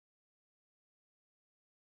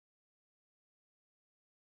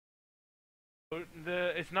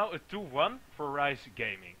It's now a 2-1 for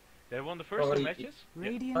RizeGaming. They won the first two matches.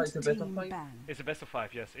 Radiant it's a best of team 5? ban. It's a best of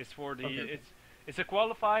 5. Yes, it's for the Okay. it's a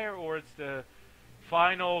qualifier or it's the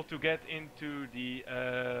final to get into the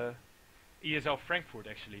ESL Frankfurt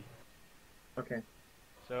actually. Okay.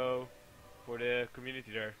 So for the community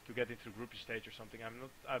there to get into the group stage or something.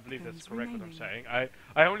 I believe that's correct what I'm saying. I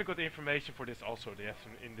only got the information for this also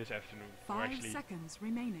in this afternoon. Or 5 actually seconds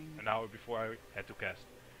remaining. an hour before I had to cast.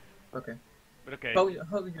 Okay. But okay. How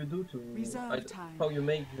do you do to Reserve time. how you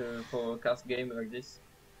make for a cast game like this?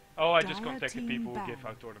 Oh, I just Dire contacted team people who ban. give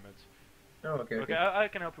out tournaments. Oh, okay. Okay, I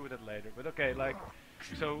can help you with that later. But okay, like,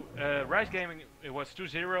 so RizeGaming, it was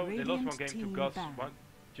 2-0. They lost one game to Radiant Gus team ban.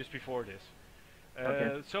 just before this.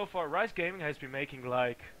 Okay. So far, RizeGaming has been making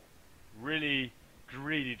like really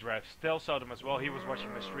greedy drafts. Tel saw them as well. He was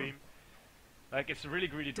watching my stream. Like it's really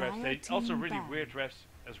greedy drafts. Dire They also team really ban. weird drafts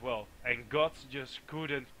as well. And Guts just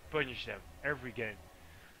couldn't punish them every game.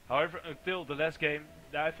 However, until the last game,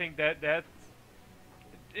 I think that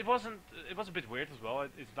it was a bit weird as well.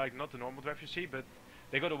 It's like not the normal draft you see, but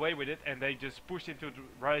they got away with it and they just pushed into the 10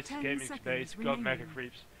 RizeGaming space, seconds got mega remaining.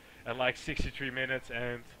 creeps, and like 63 minutes,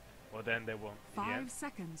 and well then they won. in the 5 end.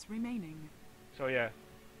 seconds remaining. So yeah.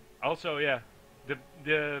 Also yeah,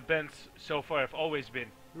 the bands so far have always been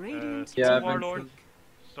Radiant Yeah, team Warlord,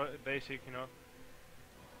 pick. basic, you know.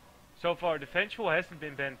 So far the Vengeful hasn't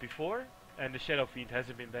been banned before, and the Shadow Fiend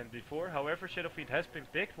hasn't been banned before. However, Shadow Fiend has been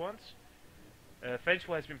picked once.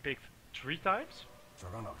 Vengeful has been picked 3 times,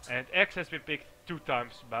 and X has been picked 2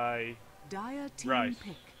 times by Dire team Rize.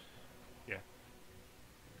 pick.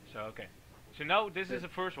 So okay. So now this is the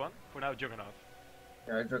first one for now Juggernaut.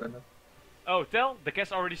 Yeah, Juggernaut. Oh, Tel, the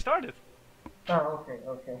cast already started. Oh,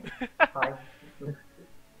 okay. Hi.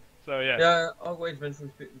 So yeah. Yeah, always Vengeful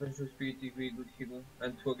Spirit is really good hero,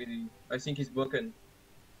 and Twog is, I think he's broken.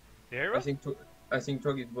 The hero? I think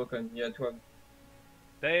Twog is broken. Yeah, Twog.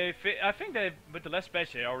 I think they with the last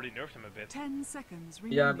patch they already nerfed him a bit. 10 seconds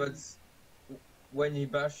remaining. Yeah, but when he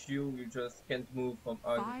bash you, you just can't move from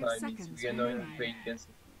all the 5 time. It's seconds really annoying remaining. playing against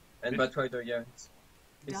it. And This- Batrider, yeah, it's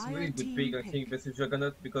Dire really good team pick, I pick. think, versus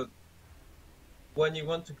Juggernaut, because when you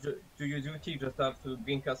want to do your duty, you just have to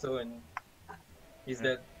green castle and he's Yeah.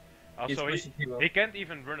 dead. He's Also, pushing hero. he can't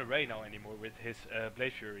even run away now anymore with his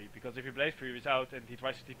Blade Fury, because if your Blade Fury is out and he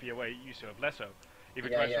tries to TP away, you still have Lasso. If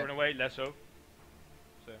he Yeah, tries yeah. to run away, Lasso.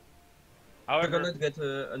 So, however, Juggernaut get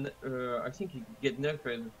I think he get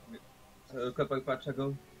nerfed a couple patch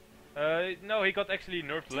ago. no, he got actually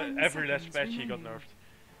nerfed 10 every last seconds patch. He got remaining. nerfed.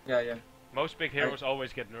 Yeah. Most big heroes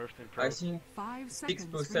always get nerfed in pro. I think 5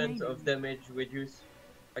 6% seconds of remaining. damage reduce.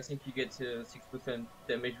 I think he gets 6%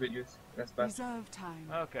 damage reduce last patch. Reserve time.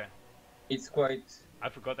 Okay, It's quite. I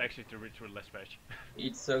forgot actually to read through the last patch.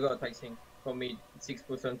 It's a lot, I think. For me,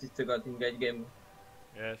 6% is a lot in that game.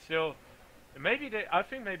 Yeah, still, I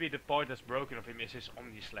think maybe the part that's broken of him is his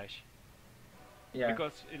Omni Slash. Yeah.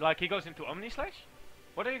 Because like he goes into Omni Slash,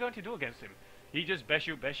 what are you going to do against him? He just bash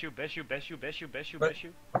you. But-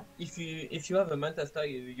 If you have a Manta Star,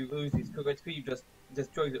 you lose his current free, you just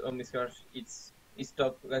destroy the Omni Slash. It's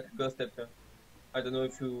top like a Ghost Scepter. I don't know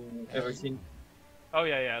if you ever seen. Oh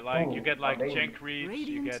yeah, like you Oh, get like amazing. chain creeps, you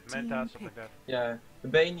Radiant get team Manta, stuff like pick. that. Yeah, the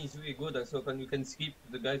Bane is really good, also you can skip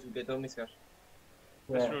the guys who get Omni Slash.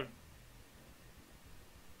 That's Yeah. true.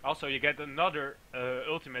 Also, you get another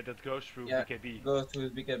ultimate that goes through Yeah. BKB. Goes to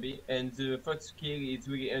BKB, and the first skill is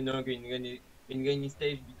really annoying in rainy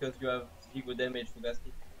stage because you have 0 damage to last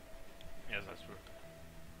it. Yes, that's true.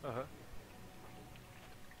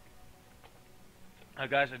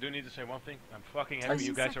 Guys, I do need to say one thing. I'm fucking 10 happy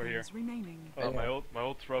you guys are here. seconds remaining. Oh, Yeah. my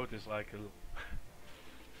old throat is like.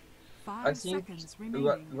 5 I think seconds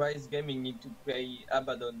remaining. RizeGaming need to play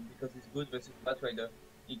Abaddon because it's good versus Batrider.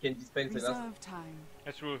 He can dispel the last. Reserve time.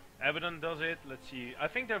 That's true. Abaddon does it. Let's see. I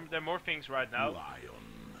think there are more things right now.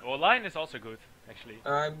 Well, Lion is also good, actually.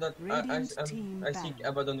 I'm not. Radiant team I think ban.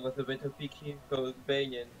 Abaddon was a better pick here because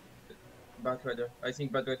Bane and Batrider. I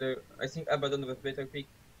think Abaddon was better pick.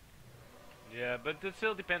 Yeah, but it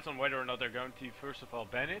still depends on whether or not they're going to first of all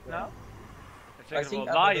ban it now. And I second think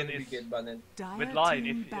of all, Lion Abaddon will is get banned. Dire with Lion.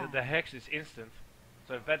 team If ban. the hex is instant,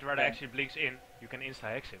 so if Batrider Yeah. actually blinks in, you can insta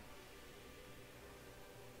hex him.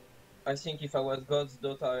 I think if I was God's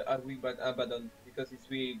Dota, I will ban Abaddon because it's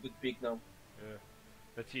really good pick now.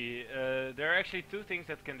 Let's see. There are actually 2 things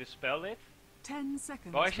that can dispel it. 10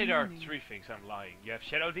 seconds Well, actually, there are remaining. 3 things. I'm lying. You have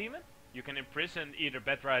Shadow Demon. You can imprison either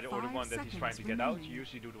Batrider or the 5 one that he's trying seconds to get out. remaining. You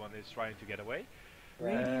usually do the one that's trying to get away.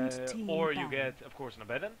 Radiant team Or you ban. get, of course, an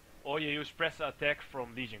Abaddon. Or you use press attack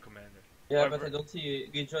from Legion Commander. Yeah, However- but I don't see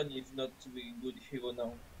Legion is not really good hero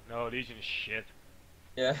now. No, Legion is shit.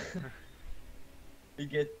 Yeah. you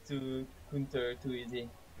get to counter too easy.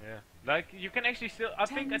 Yeah, like you can actually still. I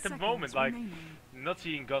think 10 at the seconds moment, like remaining. not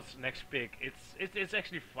seeing God's next pick, it's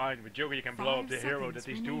actually fine. With Joker, you can blow up 5 the hero that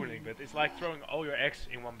seconds he's remaining. dueling, but it's like throwing all your eggs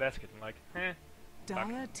in one basket. And like,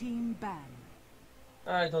 Dire team ban.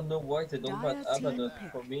 I don't know why they don't ban Dire team Abaddon.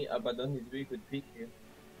 pick. For me, Abaddon is really good pick here.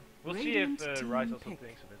 we'll see if Radiant team Rise also pick.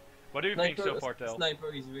 thinks of it. What do you think so far, Tel?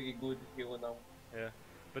 Sniper is really good hero now. Yeah,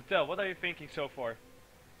 but Tel, what are you thinking so far?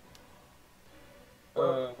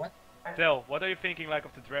 What? Tel, what are you thinking like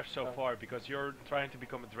of the draft so far? Because you're trying to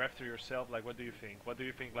become a drafter yourself. Like, what do you think? What do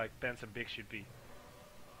you think like Pens and Big should be?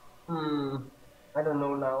 I don't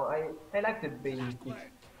know now. I like the Bane pick.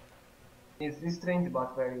 It's strange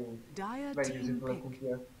but Dire very team useful I pick. think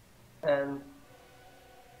here. And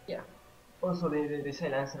yeah. Also the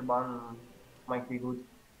silencer ban might be good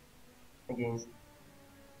against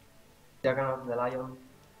Juggernaut the Lion.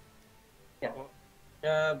 Yeah. Well,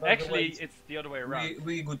 Yeah, but actually, otherwise, it's the other way around.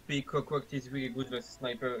 really good pick. Clockwork is really good versus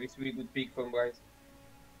Sniper. It's really good pick from Rise.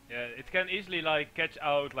 Yeah, it can easily like catch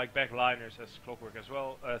out like backliners as Clockwork as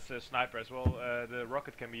well as a Sniper as well. The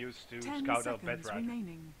rocket can be used to 10 scout out seconds Bedrider.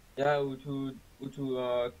 remaining. Yeah,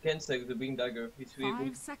 to cancel the Wing Dagger. It's really 5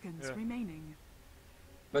 good. seconds Yeah. remaining.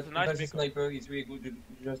 But It's a nice versus pick. Sniper is really good.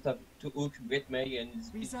 You just have to hook Great May and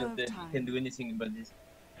it's Reserve just that time. you can do anything about this.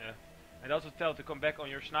 Yeah, and also Tel, to come back on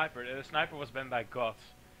your Sniper. The Sniper was banned by Gods,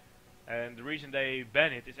 and the reason they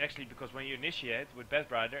ban it is actually because when you initiate with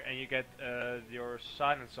Bedrider and you get your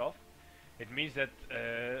silence off, it means that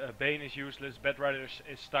a Bane is useless, Bedrider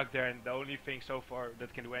is stuck there, and the only thing so far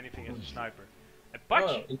that can do anything is a Sniper. And Patch!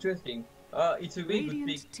 Oh, interesting. It's a really good Radiant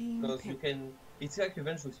pick team because you pick. can. It's like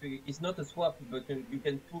Vengeful Spirit. It's not a swap, but you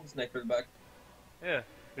can pull Sniper back. Yeah,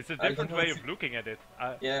 it's a I don't different know way if of looking at it.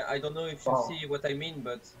 Yeah, I don't know if you Wow. see what I mean,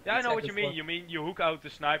 but Yeah, I it's know like what a you mean. swap. You mean you hook out the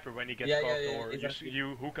Sniper when he gets Yeah, caught, yeah, or exactly.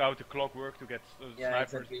 you hook out the Clockwork to get Yeah,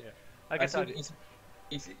 snipers. exactly. Yeah. I I guess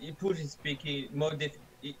think it pushes speaking more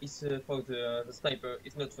it's for the sniper.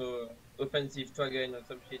 It's not for offensive dragon or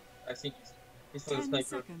some shit. I think it's for the 10 sniper.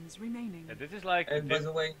 seconds remaining. Yeah, this is like And by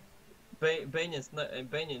the way, Bane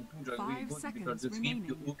and Pooja are really 5 good seconds because the sleep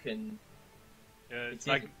you remaining. hook and it's it's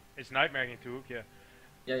like easy. it's nightmaring into hook. Yeah.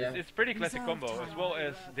 yeah. It's pretty classic Reserve combo time. as well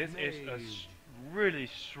as this is a really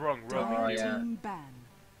strong roaming Dire Oh, hero. yeah. team ban.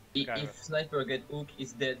 Skyward. If sniper get hook,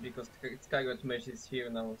 is dead because Skyward Mesh is here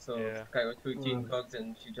now. So Yeah. Skyward 13 cogs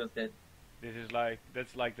and she just dead. This is like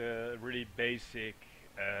that's like the really basic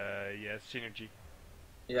synergy.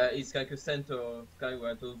 Yeah, it's like a centaur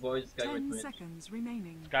Skyward to avoid Skyward 10 Mesh. seconds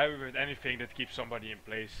remaining. Skyward with anything that keeps somebody in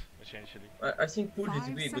place essentially. I think Pooja is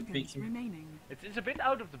 5 really good pick seconds here. remaining. It's a bit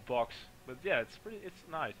out of the box, but yeah, it's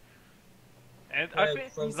nice. And Yeah, I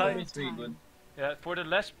think from like- it's really good. yeah, for the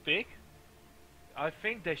last pick, I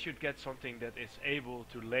think they should get something that is able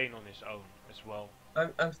to lane on his own as well.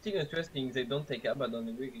 I'm still interested. They don't take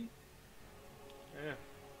Abaddon really. Yeah.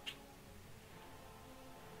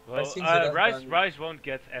 Well, think the last Rise one- Rise won't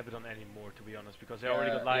get Abaddon anymore, to be honest, because they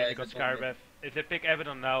already Yeah, got Lion, yeah, they got exactly. Skyref. If they pick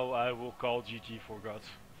Abaddon now, I will call GG for gods.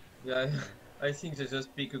 Yeah, I think they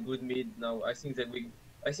just pick a good mid now. I think they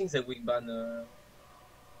will ban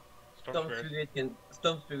Storm Spirit.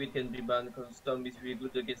 Storm Spirit can be banned because Storm is really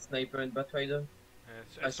good against Sniper and Batrider.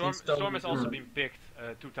 I Storm, think Storm Storm has is also good. been picked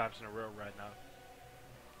 2 times in a row right now.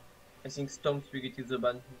 I think Storm Spirit is a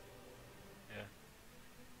ban.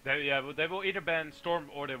 They will either ban Storm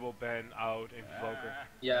or they will ban out Invoker.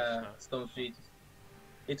 Yeah, No. Storm Spirit.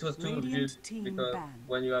 It was too Radiant obvious team because ban.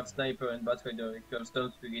 when you have Sniper and Batrider, if you have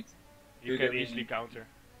Storm Spirit, You You can can- easily counter.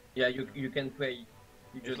 yeah, you can play. You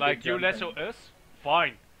It's just like get you jumped lasso and- us,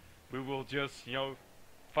 fine. We will just,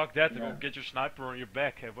 fuck that, Yeah. we'll get your sniper on your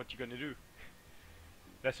back, what you gonna do?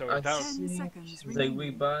 Lasso I us down. 10 think seconds they will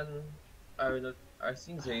remaining. ban. I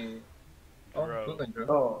think they. Oh, Bro. Blue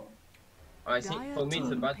Ranger. Oh, I think for me it's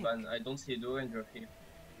a Dire bad team ban. I don't see a Blue Ranger here.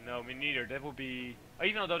 No, me neither. That will be...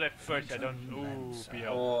 even though they first, I don't... Ooh,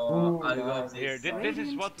 PL. Oh, Ooh, I nice. love Here, this. this is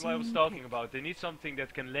Radiant what I was team talking pick. about. They need something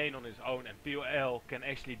that can lane on his own, and POL can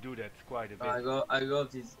actually do that quite a bit. I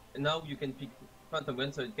love this. Now you can pick Phantom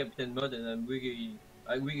Lancer and Captain Mud, and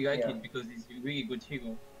I really like Yeah. it because it's a really good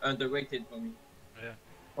hero. Underrated for me.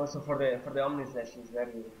 also for the Omni Slash is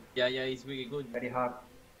Yeah, it's really good. very hard.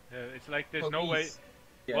 It's like there's For no me, way...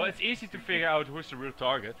 Yeah. Well, it's easy to figure out who's the real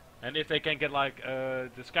target. And if they can get like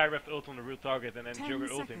the Skyref ult on the real target and then 10 Jugger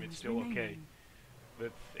ult him, seconds it's still okay. remaining.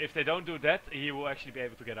 But if they don't do that, he will actually be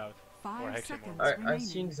able to get out. 5 Hex him seconds more. I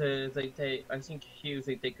remaining. think I think here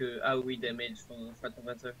they take a AoE damage from Phantom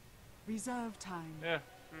Lancer. Reserve time. Yeah.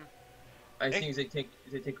 I Ex- think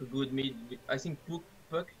they take a good mid. I think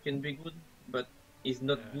Puck can be good, but he's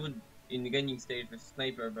not Yeah. good in gaining stage with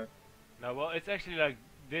Sniper. But No, well, it's actually like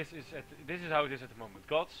this is how it is at the moment.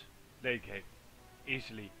 Gods, late game,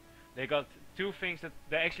 easily. They got two things that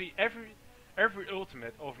they actually every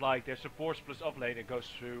ultimate of like their supports plus offlaner goes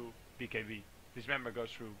through BKB. This member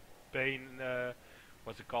goes through Bane.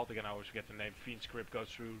 What's it called again? I always forget the name. Fiend script goes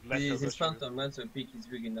through. Leto This goes through. Phantom Lancer pick is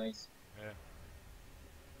really nice. Yeah.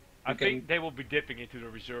 I think they will be dipping into the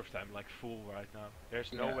reserve time like full right now.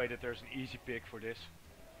 There's no way that there's an easy pick for this.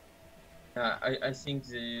 I think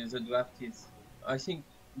the draft is. I think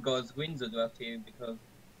Gods win the draft here because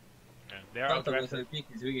they are Phantom outdrafted. Lancer pick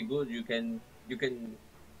is really good. You can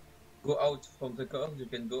go out from the core. You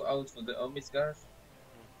can go out for the army scarf.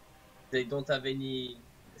 They don't have any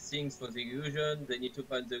things for the illusion. They need to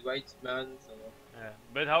find the right man. So. Yeah.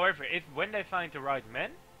 But however, when they find the right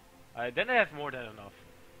man, then they have more than enough.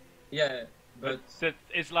 Yeah, but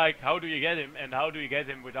it's like, how do you get him, and how do you get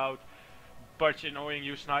him without Butch annoying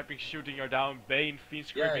you, sniping, shooting you down, Bane, Fiend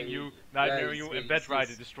scripting you, Nightmare you, and Bed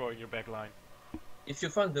Rider destroying your backline. If you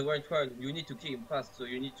find the right one, you need to kill him fast, so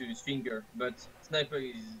you need to use finger. But Sniper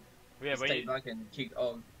is stay back and kick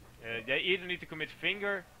all. They either need to commit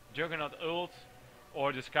finger, Juggernaut ult,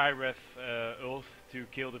 or the Skyref ult to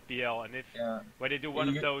kill the PL, and if when they do one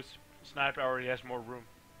of those, Sniper already has more room.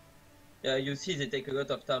 Yeah, you see they take a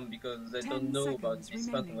lot of time because they don't know about this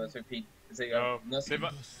Phantom Lancer pick. They have nothing.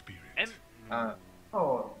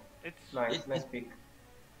 It's nice pick.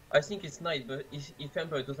 I think it's nice, but if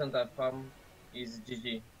Emperor doesn't have farm, it's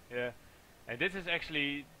GG. Yeah, and this is I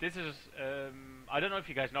don't know if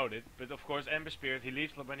you guys know it, but of course Ember Spirit, he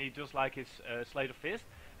leaves when he does like his Slate of Fist,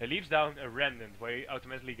 he leaves down a remnant where he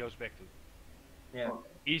automatically goes back to. Yeah.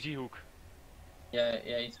 Easy hook. Yeah,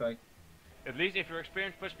 it's right. At least if you're an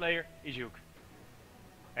experienced push player, easy hook.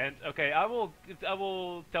 And okay, I will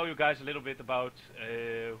tell you guys a little bit about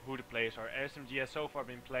who the players are. SMG has so far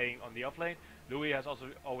been playing on the offlane. Louis has also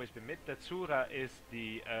always been mid. Tel'Zuhar is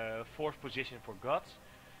the 4th position for Gods.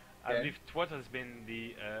 I believe Twat has been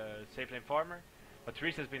the safe lane farmer.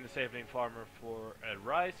 Patrice has been the safe lane farmer for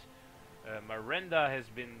Rise. Miranda has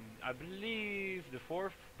been, I believe, the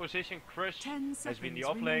 4th position. Crush has been the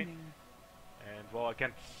offlane. And well, I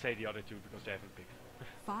can't say the other two because they haven't picked.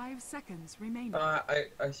 5 seconds remaining. I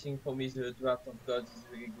think for me the draft of Gods is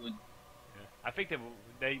really good. Yeah. I think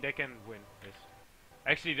they can win this.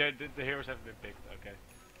 Actually, the heroes haven't been picked. Okay.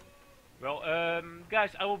 Well,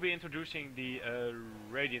 guys, I will be introducing the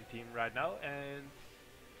Radiant team right now, and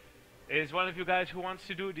is one of you guys who wants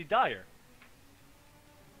to do the Dire?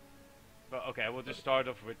 Well, okay, I will just start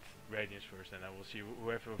off with Radiance first, and I will see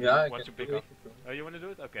whoever wants to pick up. Oh, you want to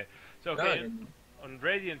do it? Okay. So okay, on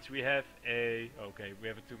Radiance we have a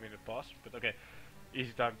 2-minute pause, but okay,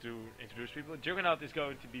 easy time to introduce people. Juggernaut is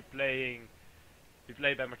going to be played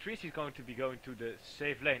by Matrice. He's going to be going to the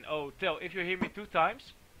safe lane. Oh, Tel, if you hear me 2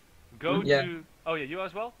 times, go to. Oh yeah, you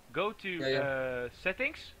as well. Go to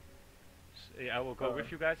settings. I will go with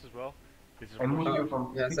you guys as well.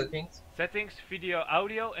 Settings, video,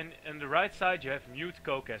 audio, and on the right side you have mute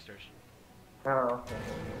co-casters. Oh, okay.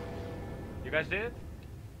 You guys did it?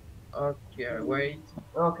 Okay, wait.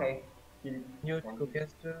 Okay. Mute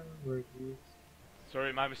co-caster, where is it?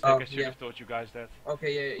 Sorry, my mistake, I should have taught you guys that.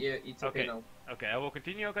 Okay, yeah, it's okay now. Okay, I will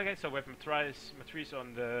continue. Okay, so we have Matrice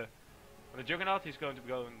on the Juggernaut. He's going to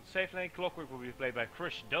go in safe lane. Clockwork will be played by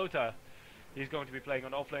Crush Dota. He's going to be playing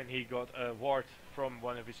on offlane. He got a ward from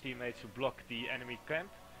one of his teammates to block the enemy camp.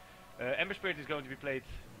 Ember Spirit is going to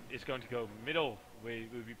go middle.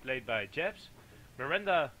 Will be played by Jabs.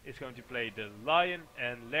 Miranda is going to play the Lion,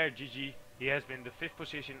 and Lair GG. He has been the 5th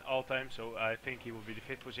position all time, so I think he will be the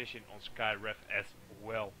 5th position on Skyref as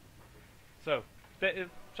well. So,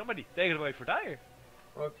 somebody take it away for Dire.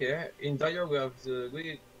 Okay, in Dire we have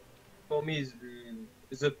for me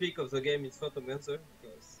the pick of the game is Phantom Lancer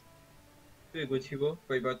because very good hero,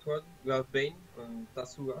 very bad one. We have Bane on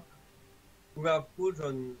Tel'Zuhar. We have Pudge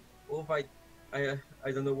on Ovite. I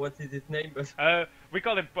don't know what is his name, but we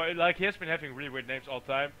call him like he has been having really weird names all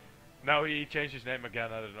time. Now he changed his name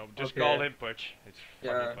again. I don't know. Just call him Pudge. It's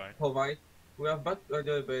fucking fine. Ovite. We have Bat by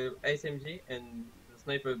SMG and the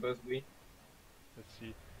Sniper Buzzwee. Let's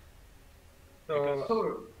see. So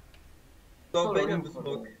Bane and the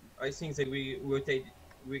smoke. I think they will rotate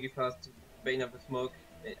really fast. Bane and the smoke.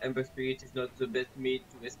 Ember Spirit is not the best mid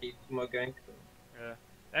to escape smoke gank. So. Yeah,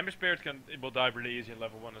 Ember Spirit will die really easy in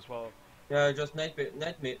level 1 as well. Yeah, just Nightmare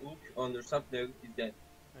hook on the sharpener is dead.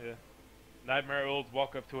 Yeah, Nightmare ult,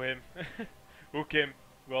 walk up to him, hook him.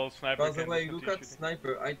 Well, Sniper. By the way, look at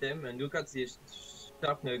Sniper item and look at the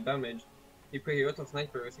sharpener damage. He plays a lot of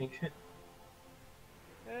Sniper, I think.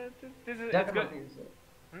 It's good.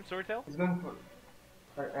 Sorry, Tel? He's going for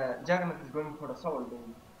Juggernaut is going for the soul.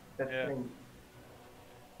 That's Yeah. lame.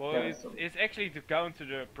 Well, Yeah, so- it's actually to counter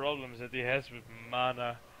the problems that he has with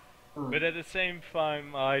mana, Hmm. but at the same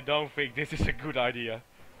time, I don't think this is a good idea.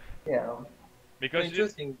 Yeah. Because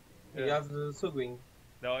Interesting. yeah. You have the Sogwing.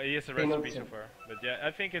 no, he is a They know recipe so it. far. But yeah,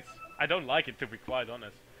 I think I don't like it, to be quite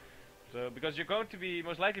honest. So because you're going to be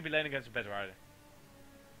most likely be landing against a better rider.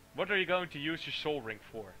 What are you going to use your soul ring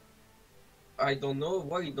for? I don't know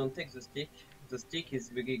why you don't take the stick. The stick is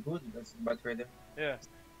very good as a Batrider. Yeah,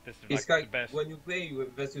 that's It's like like the best. when you play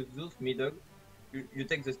versus Zeus middle, you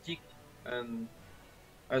take the stick and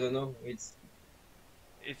I don't know, it's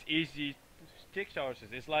It's easy stick charges.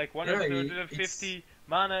 It's like Yeah, 150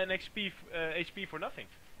 mana and HP for nothing.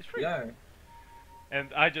 It's free. yeah,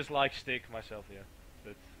 And I just like stick myself, yeah.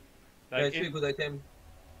 But yeah, like it's really good item.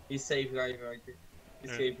 He save life, right? He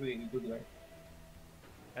Yeah. save really good life.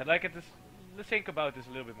 and like at this, let's think about this a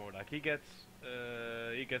little bit more. Like he gets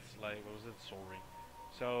like what was it, soul ring.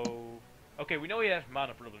 So okay, we know he has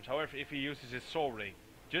mana problems. However, if he uses his soul ring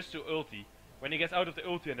just to ulti, when he gets out of the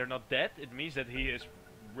ulti and they're not dead, it means that he is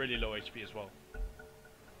really low HP as well.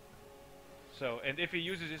 So, and if he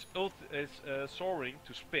uses his soul ring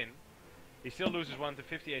to spin, he still loses 1 to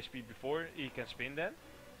 50 HP before he can spin then.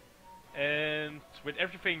 And with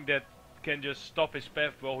everything that can just stop his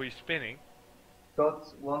path while he's spinning,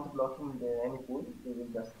 Dots want to block him in the enemy pool, they will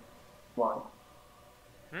just one.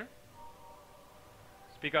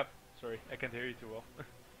 speak up. Sorry, I can't hear you too well.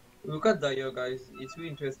 Look at Dire, guys. It's really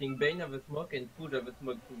interesting. Bane have a smoke and Push have a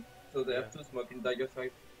smoke too. So they have Yeah. two smoke in Dire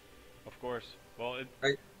side. Of course. Well,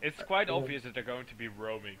 I- it's quite I- obvious that they're going to be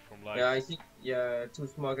roaming from like. Yeah, I think two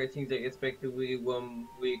smoke. I think they expect to really roam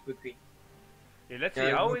really quickly. Yeah, let's Yeah,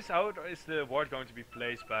 see. I How would- is the ward going to be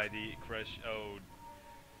placed by the crush? Oh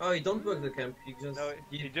Oh, he don't work the camp. He just no,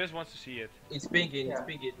 he just wants to see it. it's pinging. Yeah. It's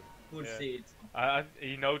pinging. Push Yeah. see it.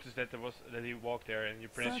 He noticed that that he walked there, and you're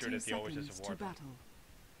pretty sure 30 that he always has seconds a to ward. battle.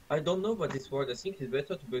 I don't know about this ward. I think it's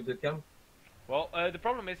better to build the camp. Well, the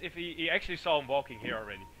problem is if he actually saw him walking here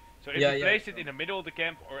already. So if Yeah, he yeah. placed it in the middle of the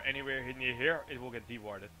camp or anywhere near here, it will get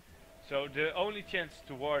dewarded. So the only chance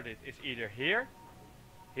to ward it is either here,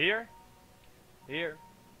 here, here,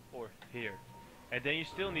 or here. And then you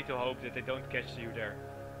still need to hope that they don't catch you there.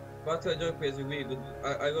 But I don't is really good.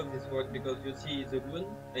 I love this ward because you see the rune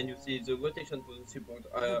and you see the rotation for the support.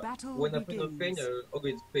 The battle When I put a train, begins.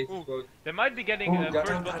 always place this ward. They might be getting Oh, first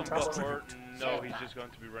yeah. bottom block, or no, he's just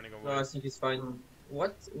going to be running No, I away. think it's fine. Hmm.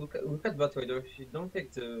 What? Look at Batrider. She don't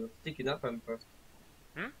take the stick in Napalm first.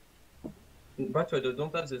 Batrider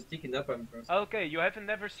don't have the stick in Napalm first. Okay, you haven't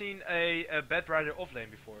never seen a Bad Rider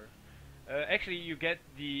offlane before. Actually, you get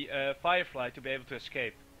the Firefly to be able to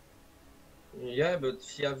escape. Yeah, but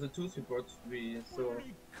she has the two supports. So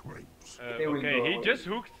They will Okay, he go- just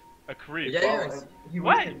hooked a creep. Yeah, yeah. Wow, he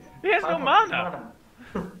Why? wasted He has no 500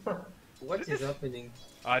 mana. what is happening?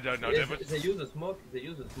 I don't know. Yes, That was, they use the smoke. They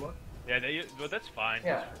use the smoke. yeah, well, that's fine.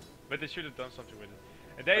 Yeah. But they should have done something with it.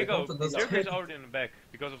 And there you I go. don't The Joker is understand. already in the back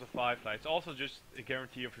because of the Firefly. It's also just a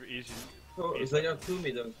guarantee of your easy. So Yes. they have two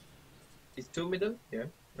middle. It's two middle. Yeah,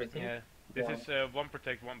 I think. Yeah. This Yeah. is one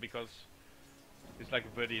protect one because it's like a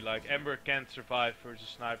buddy. Like Ember can't survive versus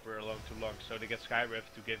Sniper alone too long, so they get Skyref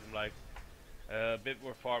to give him like a bit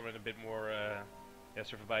more farm and a bit more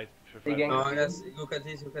survive. Again. Oh yes, look at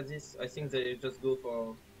this. Look at this. I think they just go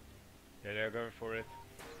for Yeah, they're going for it.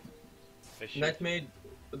 They should. Nightmare.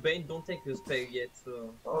 Bane don't take the spell yet.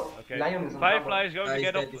 So Oh, Okay. Lion is on Firefly is going to he's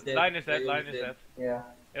get dead, off. he's dead. Line is dead. Lion Line is is dead. dead.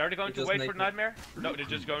 Yeah. Are they going It's to just wait for Nightmare. Nightmare? No, they're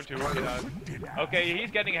just going to rock it out. Okay, he's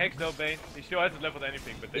getting hexed though, Bane. He still hasn't leveled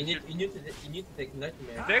anything, but they you should. need to take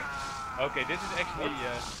Nightmare. Six? Okay, this is actually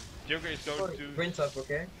Joker is going to. Prince up,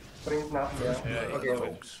 okay? Prince now. Yeah. Yeah,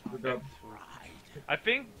 Okay, good job. I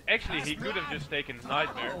think actually he could have just taken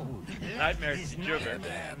Nightmare to Jugger, and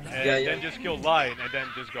Yeah, yeah. then just kill Lion, and then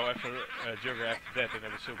just go after Jugger after that, and they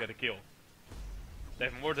will still get a kill. They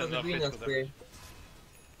have more So than the enough green physical has damage. play.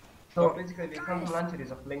 So basically, the Phantom Launcher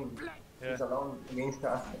is a flame. Yeah. It's alone against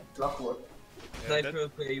us. Clockwork. Yeah, Sniper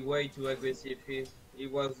play way too aggressive. He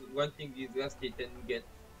was wanting his last hit and get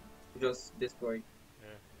just destroyed.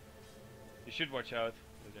 you should watch out.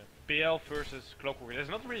 But, PL versus Clockwork. There's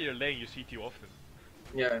not really a lane you see too often.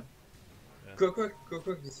 Yeah. Yeah. Cookwork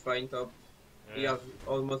is fine top. He Yeah, has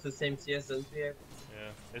almost the same CS than PF.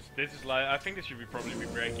 yeah. This is like I think this should be probably be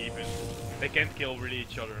break even. They can't kill really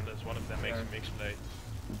each other unless one of them makes Yeah. a mixed play.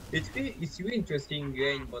 It's really interesting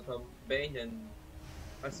lane bottom Bane and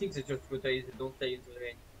I think they just rotate, they don't play in the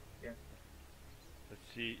lane. Let's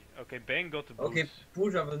see. Okay, Bane got the boost. Okay,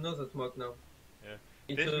 Push have another smoke now. Yeah.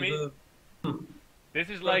 It's This mean- This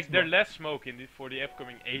is Not like there's smoke. less smoke for the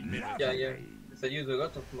upcoming 8 minutes. yeah, yeah. They use a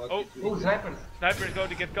lot of Oh. market. Oh, snipers! Sniper is going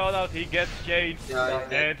to get called out. He gets chained. Yeah,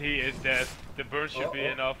 And he is dead. The burn should be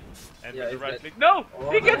enough. And Yeah, with the he's right dead. click. No! Oh,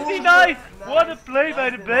 He gets nice. denied! Nice, What a play by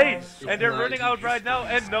nice, the Bane! nice. And they're Nice. running out right now.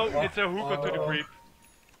 And no, it's a hook onto the Oh. creep.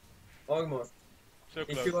 Almost. So If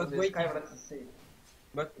you close. was The waiting, Skyblast is safe.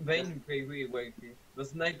 but Vayne play really well here. The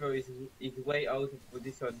sniper is way out of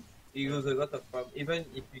position. He loses a lot of farm. Even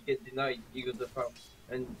if you get denied, he loses the farm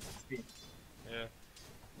and speed. Yeah.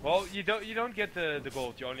 Well, you don't get the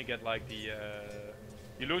gold. You only get like the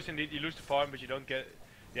you lose indeed. You lose the farm, but you don't get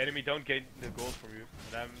the enemy don't gain the gold from you.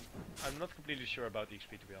 And I'm not completely sure about the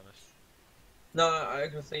XP, to be honest. No, I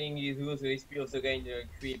was saying he loses the HP of the gain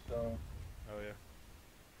creep. Oh yeah.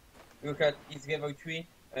 Look at it's level 3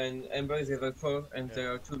 and Ember is level 4 and Yeah.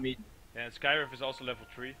 there are 2 mid. Yeah, and Skyriff is also level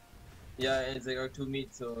 3. Yeah, and there are 2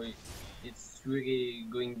 mid, so it's really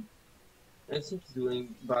going. I think it's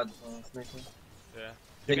doing bad for Sniper. Yeah. You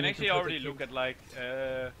They can need actually to already protect look at like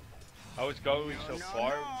how it's going so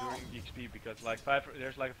far during the XP, because like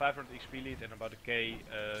there's like a 500 XP lead and about a K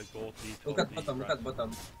gold lead. Look on at the bottom, look right. at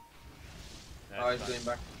bottom. Yeah, Oh, it's it's going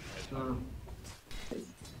back. It's fine.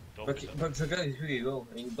 Top But is up. Jugger is really low,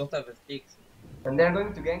 and you don't have a stick. And they're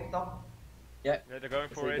going to gank top. Yeah, they're going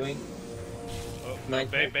Is for he it. going? Oh, Nice.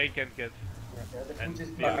 Bane can't get. Yeah, the And food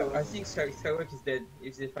is yeah. pretty low. I think Skywork is dead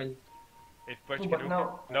if they find. If Oh, Perch but can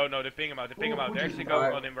now- no, they ping him out. They ping him out. They're actually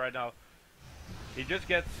going on him right now. He just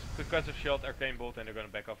gets concussive shot, arcane bolt, and they're gonna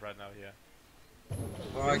back off right now. Yeah.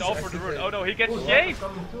 Oh, It's all for the run. Oh no, he gets Oh, Jade. Sniper's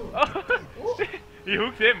coming too. Oh, he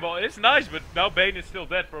hooked him. Well, it's nice, but now Bane is still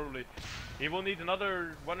dead probably. He will need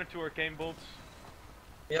another 1 or 2 arcane bolts.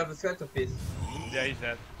 You have a threat of this. Yeah, he's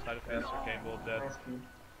dead. Side of his arcane bolt dead. Nice kill.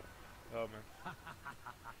 Oh man.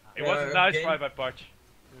 It Yeah, was a nice game- try by Parch.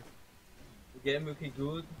 Game looking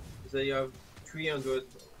good. They have 300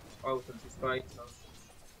 out of this fight. So.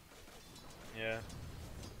 Yeah.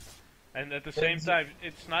 And at the same time,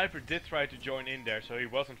 Sniper did try to join in there, so he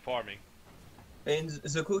wasn't farming. And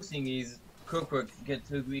the cool thing is, Clockwork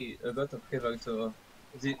gets a lot of cover, so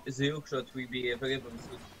the hook shot will be available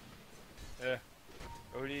soon. Yeah.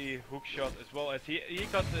 Only hook shot as well as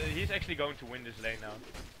he's actually going to win this lane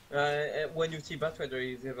now. When you see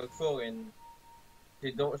Batrider is level 4 and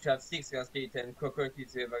they don't have 6 last hit and Clockwork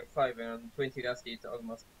is level 5 and 20 last hit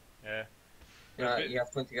almost. Yeah. Yeah, bit- you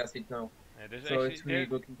have 20 last hit now. Yeah, there's So actually it's really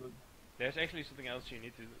looking good. there's actually something else you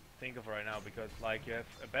need to think of right now, because like you have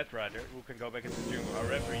a Batrider who can go back into the jungle.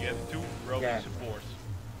 However, you have 2 roaming Yeah. supports.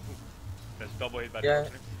 Ooh, that's double hit by Yeah. the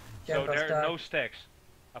partner. So Can't there are stack. no stacks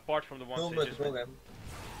apart from the ones No they but just Golem.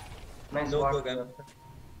 Nice No ward. Golem.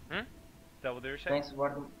 Is that what they were saying? Nice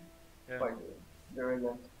ward. Yeah. By the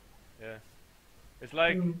Radiant. Yeah. It's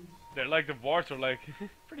like they're like the wards are like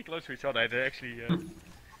pretty close to each other. They actually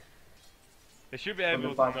they should be From the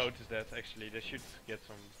able to patch. notice that. Actually, they should get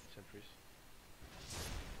some sentries.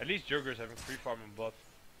 At least Jugger's having free farm on bot.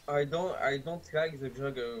 I don't like the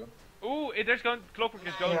Jugger. Ooh, Clockwork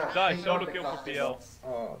is going Yeah, to die. he Solo got the kill for class PL. as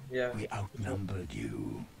Oh, yeah. We outnumbered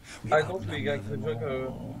you. We I don't really like outnumbered the them Jugger.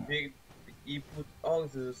 all. He put all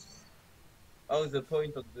the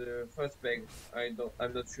point of the first peg. I'm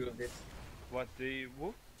not sure of it. What the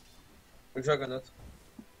woo? The Juggernaut.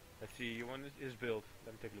 Let's see. You want his build?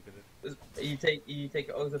 Let me take a look at it. He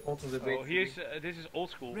take all the points of the Oh, blade. this is old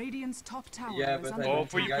school. Radiant's top tower Yeah, is but under I Oh, don't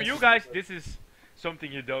for think you I guys, should- this is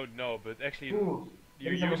something you don't know, but actually Ooh, you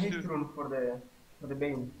there's a used haste to rune for the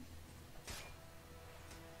Bane.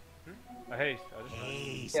 a haste. I don't know.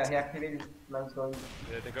 Yeah, he activated. Now it's going.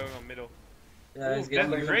 They're going on middle. Yeah, he's Ooh,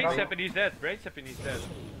 getting that's the brain right. sap and he's dead. Brain sap and he's dead.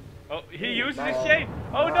 Oh, he Ooh, uses nice. his chain.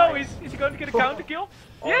 Oh no, Nice. is he going to get a counter kill?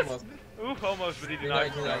 Yes! Almost. Ooh, almost, but he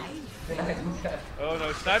denied. Denied. Oh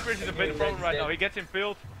no, Sniper is in a bit of problem right now. He gets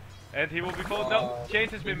impaled and he will be followed. No, Oh,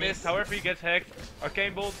 chains has been he missed. missed. However, he gets hacked.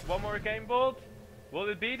 Arcane bolt, one more arcane bolt. Will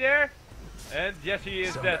it be there? And yes, he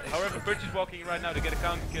is dead. However, Butch is walking right now to get a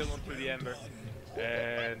counter kill onto the Ember.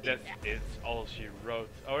 And that's all she wrote.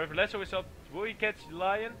 However, Lesso is up. Will he catch the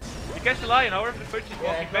lion? He catches the lion. However, the Butch is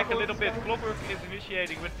walking back a little bit. Clockwork is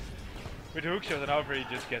initiating with hookshot, and however he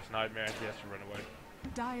just gets nightmare and he has to run away.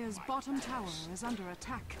 Dire's bottom tower is under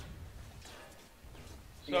attack.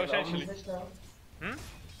 So essentially, Hmm?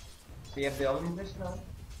 We have the Omnifish now.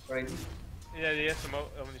 Already. yeah, he has some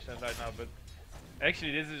omniscience right now, but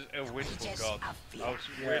actually this is a wishful god. How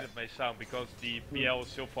weird it may sound, because the PL is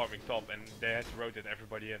still farming top and they had to rotate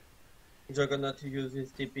everybody in. Juggernaut to use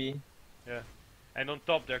his TP. Yeah. And on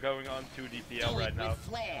top they're going on to the PL right now.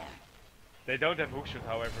 They don't have hookshot,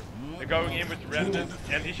 however. They're going in with the remnant,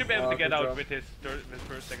 and he should be able to Oh, get good out job. with his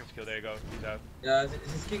first, second skill. There you go, he's out. Yeah,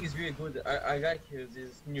 this skill is really good. I like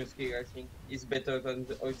this new skill. I think it's better than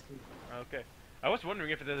the old skill. Okay. I was wondering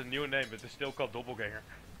if it has a new name, but it's still called Doppelganger.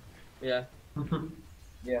 Yeah.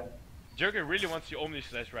 Yeah. Jurgen really wants the Omni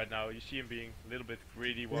Slash right now. You see him being a little bit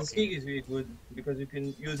greedy The walking. skill is really good because you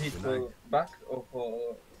can use it for back or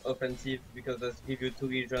for offensive because that's give you 2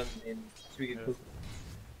 region and it's really Yeah. cool.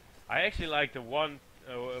 I actually like the one,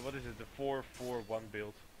 what is it, the 4-4-1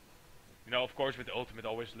 build. You know, of course with the ultimate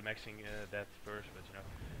always maxing that first, but you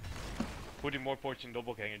know, putting more points in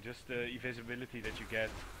Doppelganger, just the invisibility that you get,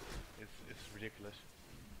 it's ridiculous.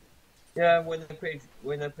 Yeah, when I play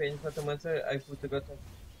in Phantomancer, I put a lot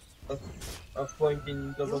of point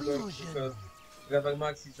in double burst Illusion. because level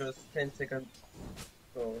max is just 10 seconds,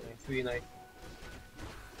 so it's really nice.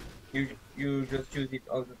 You just use it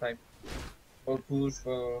all the time for push,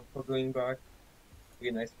 for going back.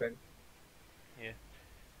 Really nice spell. Yeah.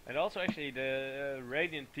 And also actually the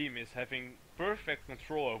Radiant team is having perfect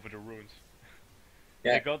control over the runes.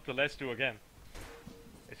 Yeah. They got the last 2 again.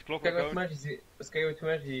 It's Clockwork Skyward Cone.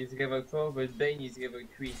 Mage is level 4, but Bane is level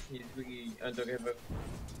 3. He's really under level.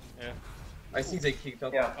 Yeah. I think they kicked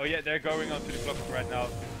off. Yeah. Oh yeah, they're going on to the Clockwork right now.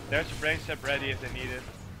 There's a brain step ready if they need it.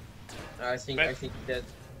 I think he's dead.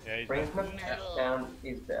 Yeah, he's dead. Brinkman and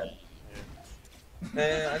is dead.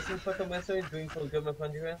 I think Phantomancer is going for Drum of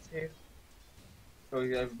Endurance here. So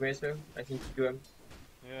you have Bracer, I think Drum.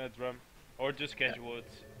 Yeah, drum. Or just casual.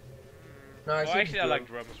 It's No, I oh, think actually I Drum. like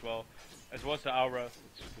drum as well. As well as the aura.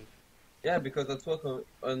 It's good. Yeah, because that's what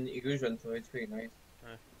on Illusion, so it's really nice.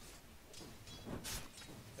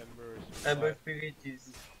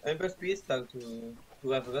 Ember Spirit start to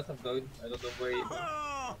have a lot of gold. I don't know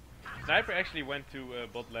where. Sniper actually went to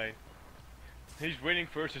bot lane. He's winning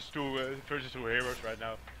versus two heroes right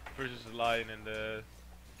now. Versus the Lion and the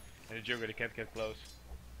Jungler. They can't get close.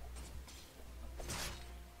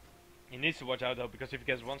 He needs to watch out though, because if he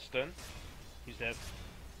gets one stun, he's dead.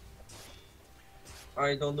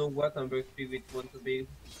 I don't know what Ember Spirit want to be.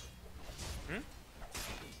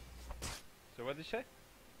 So what did you say?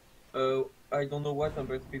 I don't know what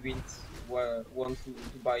Ember Spirit want to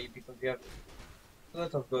buy because we have a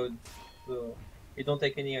lot of gold. So he don't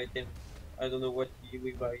take any item. I don't know what he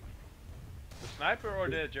will buy. The Sniper or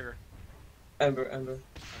the Jugger? Ember.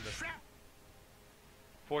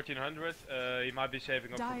 1400. He might be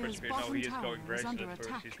saving up for Dire's Perseverance. No, bottom he is tower going is Bracelet under first.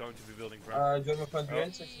 attack. He's going to be building Drum. Drum of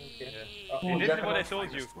Endurance, I think. Yeah. Yeah. This is what I Juggernaut.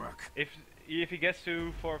 told you. If he gets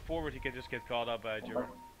too far forward, he can just get caught up by Jugger.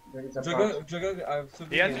 There is a Jugger, I have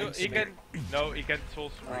He has to, he can soul he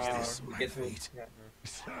gets me. Yeah.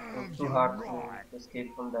 It's too hard to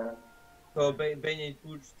escape from there. So Bane and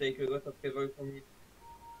Push take a lot of cover from it.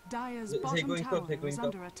 Dire's They bottom going top, tower they going is top.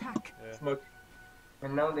 under attack. Yeah. Smoke.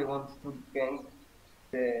 And now they want to gank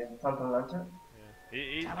the Phantom Lantern.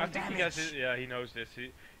 I think he has it, he knows this.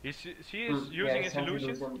 He is using Yeah, his some illusion.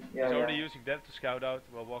 illusion. He's Yeah, already yeah. using that to scout out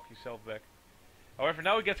while walking himself back. However,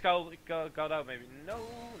 now he gets caught out maybe.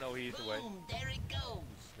 No, he is away. There it goes.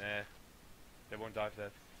 Nah, they won't dive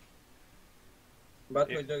that.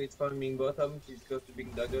 Batwider is farming bottom, he's got a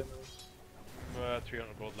big dagger now.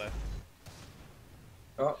 300 gold left.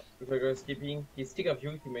 Oh, Jugger is keeping. He still have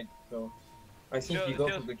ultimate, so I think he Still-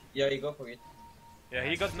 go for the. Yeah, he go for it. Yeah,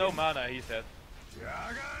 he got no mana, he said.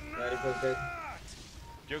 Yeah, he was dead.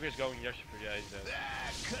 Joker is going Yashifer, yeah, he's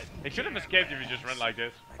dead. He should have escaped if he just ran like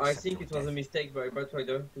this. I think it was a mistake by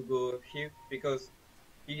Batwider to go here because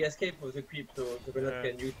he escaped for the creep, so Juggernaut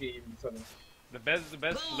Yeah. can ulti him. So. The best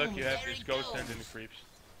luck you have is Ghost and in the creeps.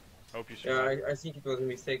 Hope you Yeah, survive. I think it was a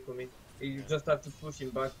mistake for me. You just have to push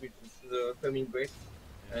him back with the coming break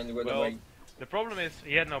and run Well, away. the problem is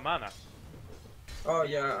he had no mana. Oh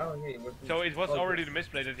yeah, it was. So it was oh, already the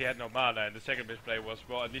misplay that he had no mana, and the second misplay was,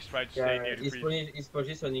 well, at least try to stay near the his, creep. his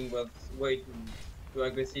positioning was way too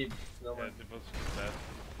aggressive. No Yeah, man. it was bad.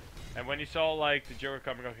 And when he saw like the Joker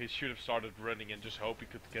coming up, he should have started running and just hope he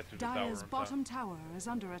could get to the tower Dire's on bottom time. tower is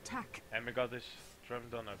under attack. And we got this drum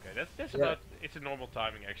done. Okay, that's Yeah. about. It's a normal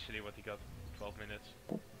timing actually. What he got, 12 minutes.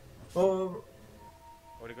 Oh,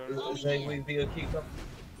 Or they go. they will be a kick up.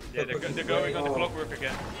 Yeah, they're going on the clockwork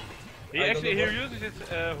again. He I don't actually know he uses his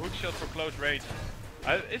hook shot for close range.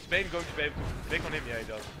 Is Bane going to be able to pick on him? Yeah, he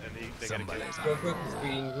does. And they get a kill. Clockwork is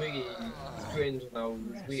being really strange now.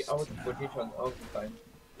 He's really out of position all the time.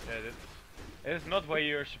 Yeah, it's not where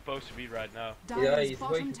you're supposed to be right now. Dire's he's way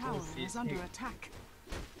bottom too tower close, he's is under huge. attack.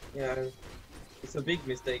 Yeah, it's a big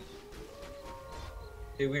mistake.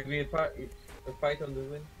 There will be a fight on the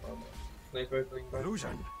win. Oh, no. Sniper going back.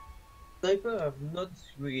 Illusion. Sniper have not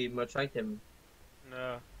really much item.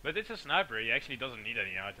 No, but it's a sniper. He actually doesn't need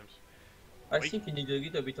any items. I Wait. think you need a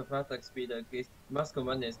little bit of attack speed at least. Mask of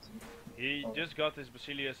Madness. He just got his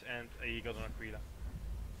Basilius and he got an Aquila.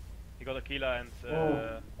 He got Aquila and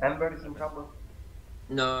Oh, Ember is in trouble.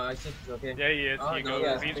 No, I think it's okay. Yeah, he is. Oh, He no, goes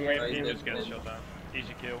yeah, green yeah, screen, he's he dead, just gets dead. shot down.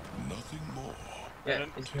 Easy kill. Nothing more Yeah,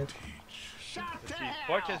 And it's dead. let's see,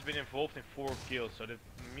 Forge has been involved in 4 kills, so that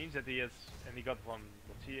means that he has, and he got 1.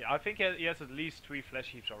 Let's see, I think he has at least 3 flash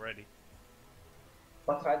heaps already.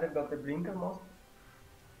 But Ryder got the blinker most.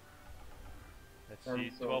 Let's And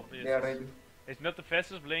see, so 12 they are minutes. ready. It's not the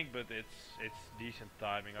fastest blink, but it's decent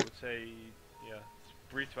timing. I would say, yeah,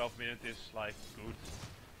 pre 12 minutes is like good.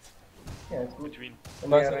 Yeah, it's good. Between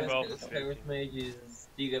And they are Also, ready. 12 and 15. Skyward Mage is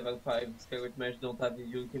D level 5. Skyward Mage don't have his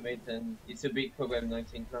ultimate, and it's a big problem, I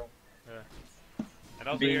think, now. And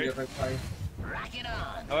also Being here, level 5.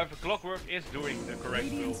 however, Clockwork is doing the correct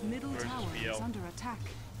build Radiant's middle versus tower is PL, under attack.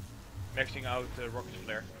 maxing out Rocket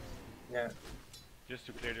Flare Yeah. just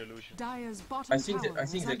to clear the illusion. Dyer's bottom I think tower I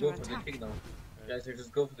think is they under go for the attack. kick now. Guys, they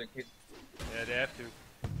just go for the kick. Yeah, they have to.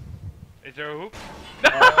 Is there a hook?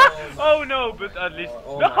 Oh, Oh no, but at least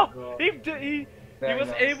Oh no. my God. He Very was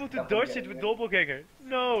nice. able to dodge it Doppelganger. with doppelganger.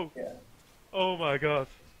 No. Yeah. Oh my god.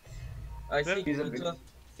 I That- think He's a big-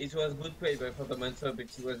 it was good play by Fundamental, but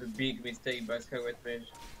it was a big mistake by Skyward Mage.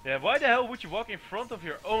 Yeah, why the hell would you walk in front of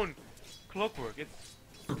your own Clockwork? It's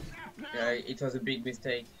Yeah, it was a big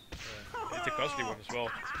mistake. it's a costly one as well.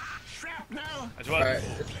 As well.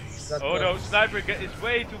 That Oh was- no, Sniper is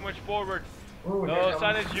way too much forward. Ooh, No, there's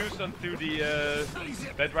silence used onto the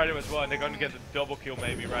Bad Rider as well, and they're gonna get a double kill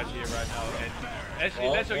maybe right here, right now. And actually,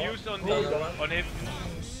 Oh, lesser oh. used on No, the no. on him.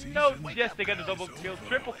 No, yes, they get a double kill,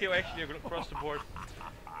 triple kill actually across the board.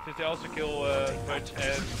 Since they also kill Fudge,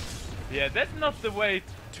 and yeah, that's not the way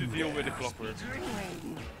to deal with the Clockwork.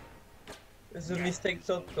 It's a mistake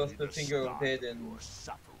shot cost the finger of dead, and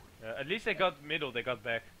At least they got middle, they got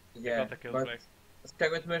back. yeah, got the kills but back.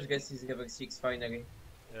 Skyward Mage gets his level 6 finally.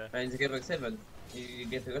 Yeah. And level 7, you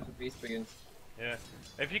get a lot of experience. Yeah.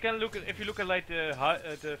 If you look at like the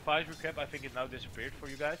the 5 recap, I think it now disappeared for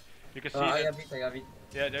you guys. You can see I that, have it.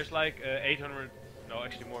 yeah, there's like 800, no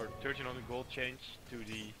actually more, 1300 gold change to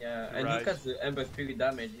the Yeah, to and Rise. look at the Ember Spirit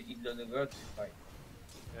damage, he does a lot this fight.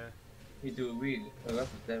 Yeah. He do really a lot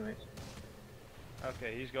of damage.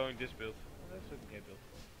 Okay, he's going this build. That's a okay build.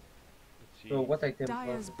 Let's see. So what item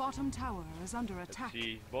Dyer's was bottom tower is under Let's attack.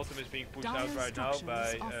 see. Bottom is being pushed Dyer's out right now by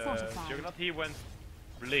structures are fortified. Juggernaut. He went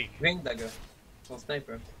blink. Ring Dagger for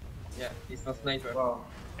Sniper. Yeah, he's for Sniper. Wow.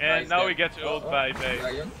 And Nice now there. he gets ult by Bay.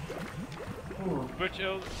 Lion. Ooh. Butch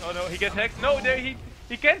ult. Oh no, he gets hacked. No, there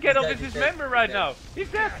he can't get He's off dead, his he's dead, member he's right dead. now. He's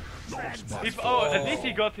dead. Oh, at least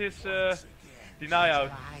he got his deny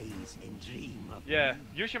out. Yeah,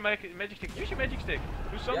 use your magic stick. Use your magic stick.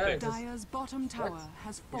 Do something. Yeah, Dyer's bottom tower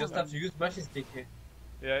has You just fallen. have to use Magic Stick here.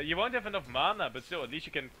 Yeah, you won't have enough mana, but still, at least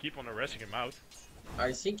you can keep on arresting him out.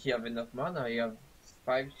 I think you have enough mana, you have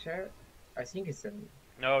 5 share. I think it's an...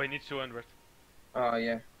 No, he needs 200. Oh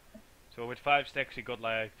yeah. So with 5 stacks, he got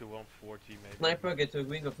like to 140 maybe. Sniper gets a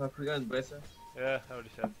wing of Aquila and Bracer. Yeah, I already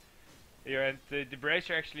said. Here, and the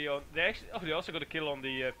Bracer actually on. They also got a kill on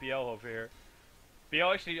the PL over here.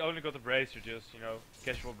 PL actually only got the Bracer, just, you know,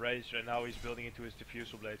 casual Bracer, and now he's building into his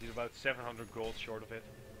Diffusal Blade. He's about 700 gold short of it.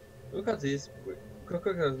 Look at this.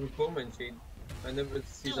 Coco has a Reformation chain. I never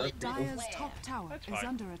see that before. Dyer's top tower That's is fine.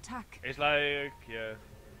 under attack. It's like, yeah.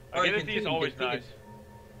 Oh, you can Agility kill is him, always you can kill nice.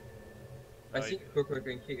 I No, think Coco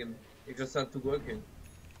can kill him. You just have to work him.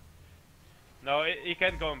 No, he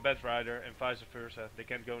can't go on Bad Rider and vice versa. They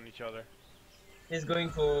can't go on each other. He's going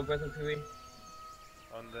for Battle Fury.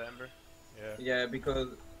 On the Ember. Yeah. Yeah, because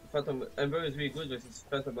Phantom Ember is really good versus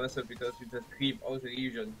Phantom Master because you just creep out the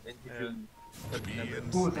illusion and if Yeah.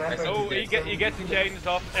 you Ooh, Sniper. Oh, he gets the chains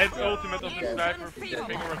off and ultimate of the Sniper.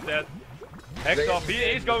 Finger of death. Hex off.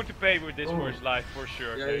 He's going to pay with this for his life for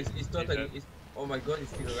sure. Yeah, okay? he's totally. dead. Oh my god, he's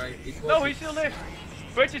still alive. It No, was- he still lives.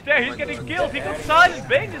 Butch is there. Oh He's my getting God. killed. He got silent.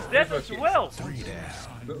 Bane is dead as well.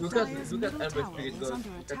 Look Dyer's at middle Ember tower Spirit is goes. under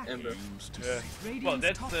Look attack. at Ember. Yeah. Radiant's Well,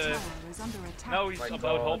 that's top tower is under attack. now he's My about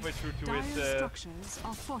God. halfway through to Dyer's his structures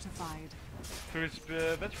are fortified.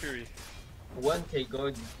 Bat Fury. 1k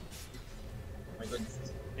gold. Oh my god, this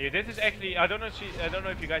is... Yeah, this is actually I don't know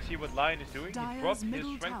if you guys see what Lion is doing. He Dyer's dropped his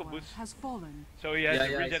middle Rankle tower boots, has fallen. so he has Yeah,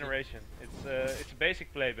 the yeah, I see. regeneration. It's a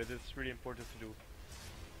basic play, but it's really important to do.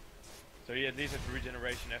 So he at least has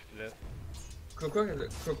regeneration after that.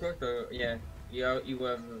 Coco, yeah. You have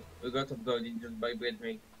a lot of gold in just by blade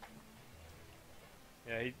make.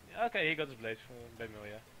 Yeah, he got his blade from Bedmill,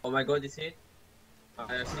 yeah. Oh my god, is it?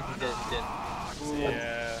 I see he's dead, he's dead.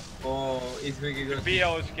 Yeah. Oh, it's really good.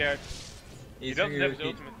 PL is scared. He It's doesn't really have his good.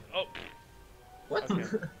 ultimate. Oh, What?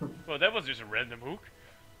 Okay. Well, that was just a random hook.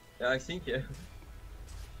 Yeah, I think, yeah.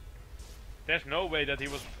 There's no way that he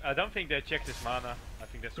was. I don't think they checked his mana. I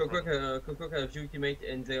think that's the problem. Coco has ultimate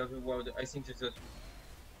and they have a ward. I think it's just...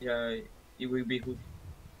 Yeah, it will be good.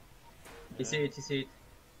 You see it, you see it.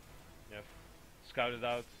 Yeah, scout it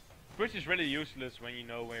out. Which is really useless when you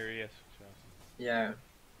know where he is. So. Yeah.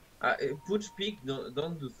 Push peak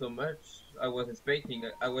don't do so much. I was expecting him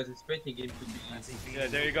to be. Yeah,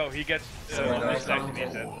 there you go. He gets So all nice. his stacks in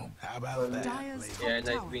his head. How about that? Dyer's top Yeah, nice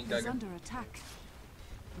tower green is dagger. under attack.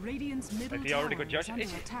 Radiant's middle Like he already tower got judged. is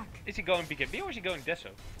under attack. Is he going BKB or is he going Deso?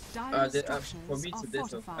 Dyer's For structures me it's are a death.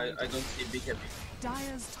 fortified. I don't see BKB.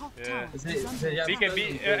 Dyer's top Yeah. tower They- is under they have- attack.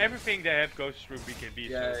 BKB, everything they have goes through BKB.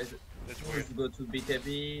 Yeah, So that's let's weird. go to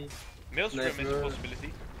BKB. Maelstrom is a Sniper.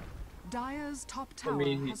 possibility. Dyer's top For tower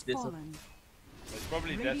me, he's has this one. fallen. It's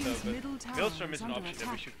probably Radiant's Deso, middle but tower Maelstrom is is an under option that we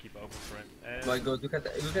attack. should keep open for him. My god, look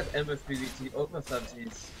at Ember Spirit. He almost has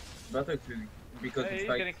his Battle Fury because Hey, it's he's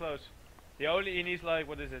like getting close. He needs like,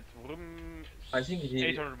 what is it? I think he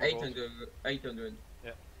 800 more gold. 800.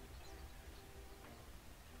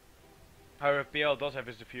 However, PL does have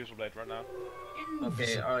his diffusal blade right now. Okay,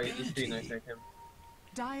 it's pretty nice like him.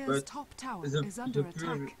 Dyer's But top tower The is under the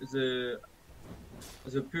attack.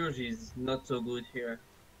 the purge is not so good here.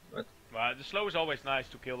 Well, the slow is always nice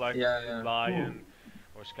to kill like Yeah. Lion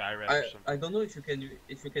or Skyrim or something. I don't know if you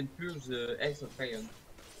can purge the X of Iron.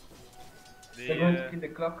 They're going to kill the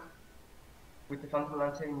clock with the Phantom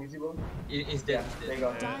Lancer invisible. It's Yeah, dead. there you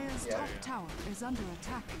go. Dyer's Yeah. top tower is under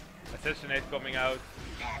attack. Assassinate coming out.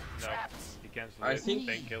 No, he cancels I it. think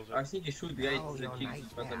Bane kills it. I think you should get the kill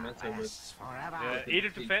to Phantom Lancer, but Yeah, either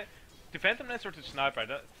to Phantom Lance or to Sniper.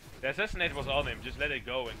 The assassinate was on him. Just let it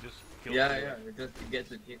go and just kill yeah, him. just to get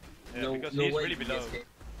the kill. Yeah, no, because no he's way really to below. escape.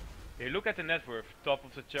 Here, look at the net worth, top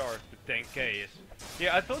of the chart. The 10k is.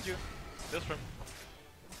 Yeah, I told you. That's from.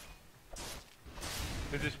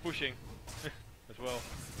 This is pushing as well.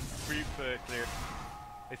 Creep clear.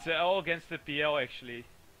 It's all against the PL actually.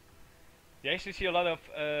 You actually see a lot of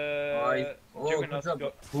good Juggernauts job.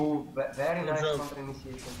 go. Very nice job. counter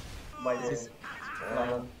initiation by the This-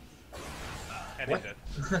 Lion. And What?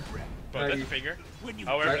 he's dead. Well, that's a finger. When you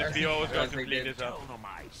However, I the think- PL is I going to think clean they- this up.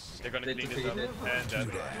 They're going to they clean took this up. it.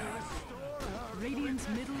 And Radiant's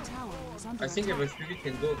middle tower is under I think attack. Ember Spirit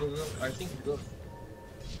can go. I think it goes.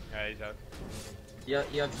 yeah, he's out. Yeah,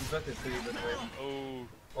 he has his Battle Fury, but Oh.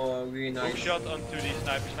 oh, really Hook nice. shot onto the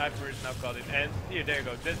sniper. Sniper is now caught in. And here, there you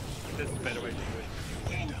go. That's the better way to do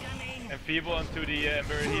it. And Feeble onto the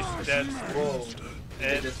Ember. He's dead. Whoa.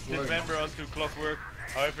 And that's worse. Dismember onto Clockwork.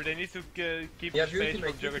 However, they need to keep Yeah, the space ultimate,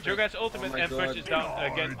 from Jugger. ultimate. Jugger's ultimate Oh my and God. punches down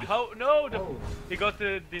again. How? No! Oh. He got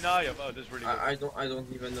the deny of. Oh, that's really good. I don't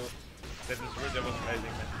even know. That was amazing,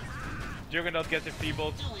 man. Juggernaut gets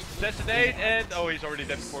enfeebled. Assassinate and oh, he's already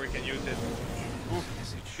dead before he can use it.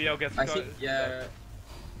 Oof. PL gets I think yeah.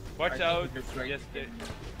 Watch I think out. he just right. Yes,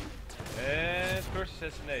 and first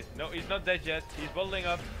assassinate. No, he's not dead yet. He's bottling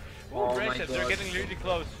up. Ooh, Oh brace my it. They're God. getting really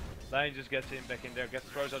close. Lion just gets in back in there,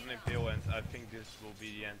 throws out an impale, and I think this will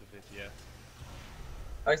be the end of it, yeah.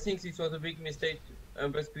 I think this was a big mistake.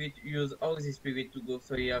 Ember Spirit used all his spirit to go,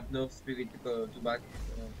 so he have no spirit to go to back.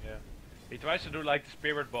 Yeah. He tries to do like the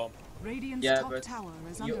spirit bomb. Radiant's Yeah, top but tower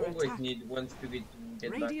is you under always attack. need one spirit to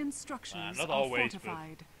get back. Radiant structures not are always, but-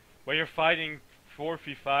 fortified. When you're fighting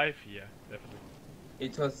 4v5, yeah, definitely.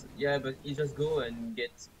 It was yeah, but he just go and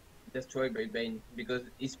get destroyed by Bane because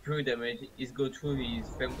his pure damage is go through his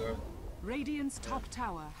finger. Radiant's top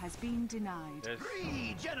tower has been denied. There's...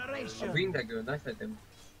 Bring dagger, nice item.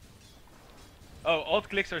 Oh, alt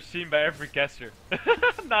clicks are seen by every caster.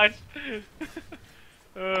 Nice.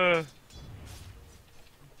 Mm.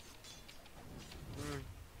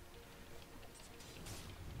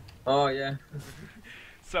 Oh yeah.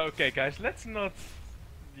 So okay, guys, let's not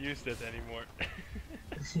use that anymore.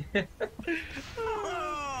 I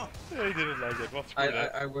didn't like it. What's screw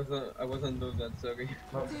that? I wasn't know that, sorry.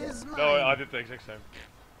 No, I did the exact same.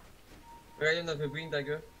 Ryan have a green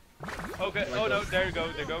dagger. Okay, my oh no, God. there you go.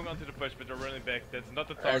 They're going onto the push, but they're running back. That's not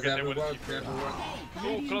the They target they have a want to ward, keep they have first. a ward. Oh,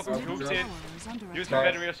 Radiant's Clockwork middle hooks tower in. is under Using attack.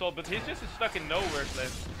 battery assault, but he's just stuck in nowhere,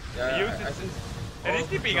 Slens. Yeah, He used I it, think. and he's oh,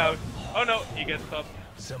 keeping out. Oh no, he gets stopped.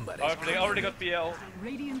 Somebody's However, they already got PL,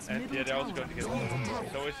 Radiant's and middle yeah, they're tower also going to get is under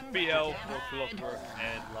attack. So it's PL for Clockwork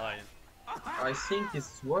and Lion. I think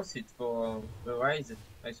it's worth it for Rise,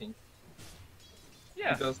 I think.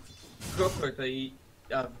 Yeah, Because Clockwork they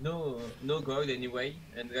have no gold anyway,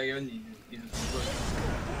 and Ryan is good.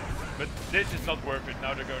 but this is not worth it.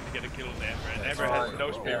 Now they're going to get a kill on Ember, and Ember has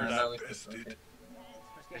no spirit yeah, out. now it's okay.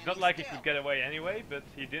 It's not like he could get away anyway, but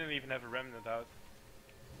he didn't even have a remnant out.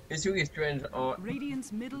 It's really strange.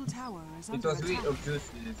 Radiant's middle tower is It under was really attack. obvious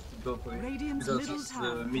to go for it. Radiant's Because middle the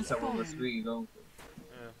tower mid has tower was fallen. really long.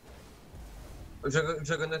 Yeah.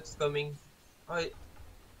 Juggernaut is coming. Oh,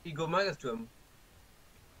 he go minus to him.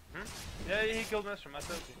 Yeah, he killed Maelstrom, I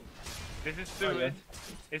told you. This is too, Oh, yeah.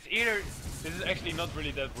 it's either, this is actually not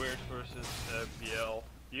really that weird versus PL.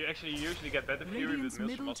 You actually usually get better Fury, but Radiant's Maelstrom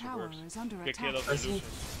middle also tower works. is under Get kill attack. of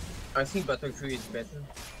illusions. I think Battle 3 is better.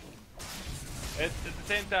 At the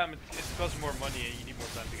same time, it costs more money and you need more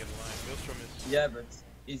time to get a line. Maelstrom is... Yeah, but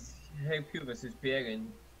it's help you versus PL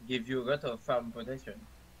and give you a lot of farm protection.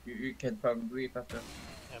 You can farm way faster.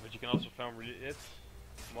 Yeah, but you can also farm really it.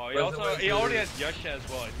 Well, he already has Yasha as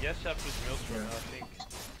well, and Yasha plus Maelstrom, I think.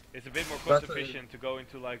 It's a bit more cost efficient to go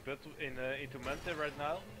into like battle into Manta right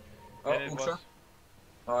now. Oh, than it was.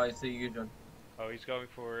 Oh, I see you, John. Oh, he's going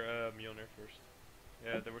for Mjolnir first.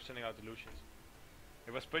 Yeah, they were sending out illusions.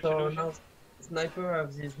 It was Butch So illusion. now Sniper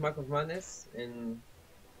have this Mark of Madness and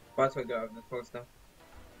Battle have the first now.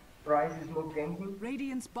 Rise is smoke ganking.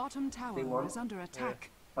 Radiant's bottom tower won. is under attack.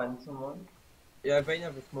 Find someone. Yeah, Vayne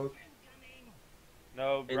have a smoke.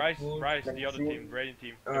 No, And Rise, Wolf, the other see. team, Radiant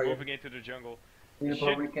team. Oh, They're yeah. moving into the jungle. We'll They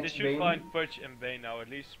probably should, they catch should Bane. find Butch and Bane now, at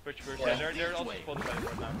least Butch first. Yeah. Yeah, they're also spotted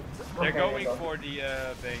right now. Okay, They're going go. for the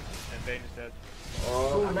Bane, and Bane is dead.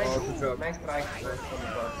 Oh, Oh, nice, good job. nice try. Nice from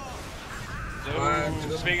the boss.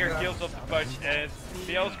 So, Swinger kills off the Butch, and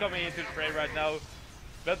PL's coming into the fray right now.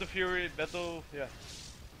 Battle Fury, Battle, yeah.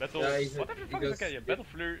 Battle, Yeah, he's a- whatever the he fuck is goes- okay, yeah. Battle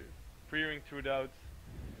Furying throughout.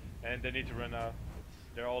 And they need to run now.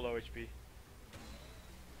 They're all low HP.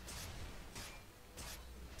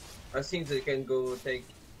 I think they can go take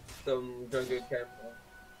some jungle camp.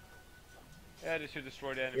 Yeah, they should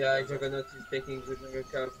destroy the enemy. Yeah, Juggernaut is taking the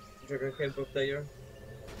jungle camp of Dire.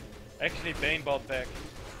 Actually, Bane bought back.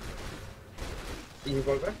 In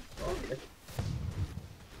Volga? Oh, yeah.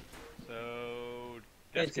 So,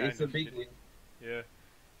 that's It's, kind it's a of big shitty. win. Yeah.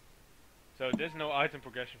 So, there's no item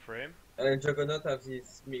progression for him. And Juggernaut has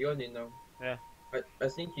his Mjolnir now. Yeah. I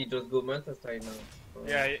think he just go Manta style now. So-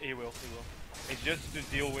 Yeah, he will. It's just to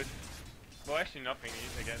deal with. Well, actually, nothing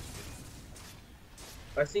he's against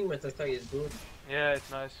it. I think Manta style is good. Yeah,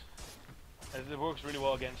 it's nice. It works really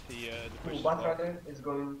well against the push. as Bat well. Rider is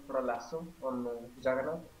going for a lasso on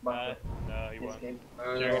Juggernaut, but No, he he won't. escaped. No,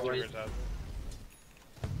 Trigger's out.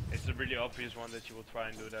 It's a really obvious one that you will try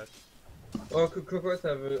and do that. Oh, Kokos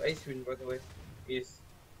have Ace Win, by the way. He's,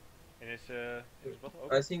 In his bottle?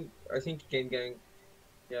 Okay. I think he can gang.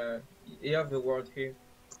 Yeah, he have the ward here.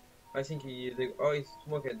 I think he is like, oh, he's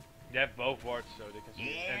smoking. They have both wards, so they can see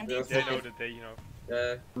it. And Yeah, they okay. know that they, Yeah.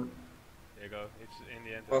 there you go. It's in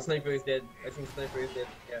the end. Oh, Sniper is dead. I think Sniper is dead.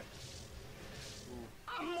 Yeah.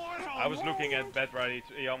 I was looking at Bad Riley.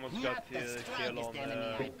 He almost got kill on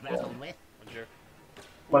Jer.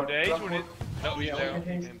 But The Ace Frankfurt- would hit. No, he's there. He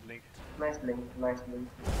Okay. can blink. Nice blink, nice blink.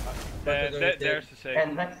 There's the save.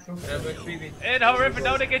 And that's so Yeah, but 3v. And however,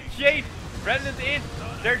 now they get chased. Brandon's in.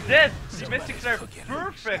 They're dead. The mystics are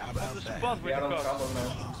perfect on the spot we with are the on cost. trouble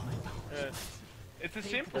now. It's a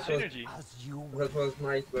simple That was- synergy. That was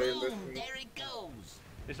nice, but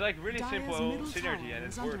It's like really Dire's simple middle synergy tower and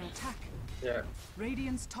is it under works. attack. yeah.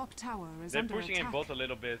 Radiant's top tower is They're under pushing in attack. bot a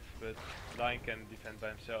little bit, but Lion can defend by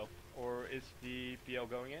himself. Or is the PL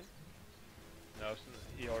going in? No,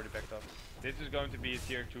 he already backed up. This is going to be a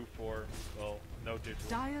tier 2 for, well, no tier 2.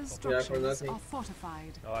 Dire's for structures nothing. are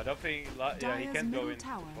fortified. No, I don't think, yeah, he Dire's can't go middle in too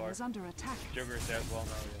tower far. is under attack. Jugger is there as well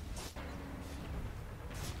now, yeah.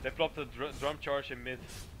 They flopped the drum charge in mid.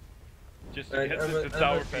 Just to get the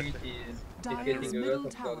tower faster. is Dire's getting a middle lot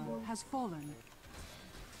of tower blood. has fallen.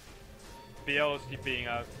 PL is TPing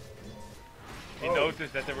out. He Oh.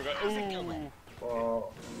 noticed that they were going, ooh!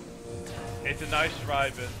 Oh, It's a nice try,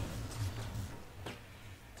 but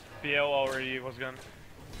PL already was gone.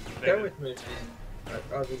 Carrot Mage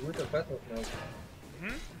are the good of battles now. Hmm?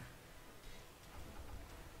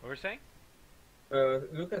 What were you saying?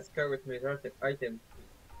 Look at Carrot Mage item.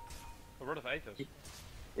 A lot of items.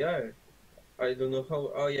 Yeah. I don't know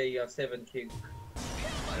how. Oh yeah, you have 7 kills.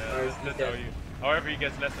 That's how you. However, he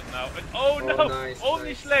gets less than now. And, oh no! Nice, Only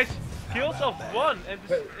nice. slash kills of 1 and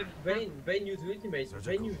But Vayne used ultimate.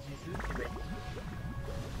 Vayne used his ultimate.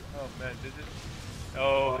 oh man, this is. Oh,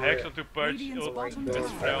 Oh, Hex yeah. onto Punch. Radiant's Oh, bottom that's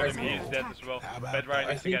tower failed him. is He is under dead attack. as well. How about Bad Ryan I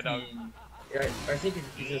needs to think get out. Yeah, I think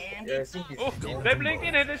it's just. I think it's. Oh, GG. they blinked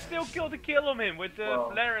in and they still killed the kill on him with the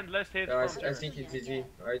Wow. flare and last hit. I from think it's GG.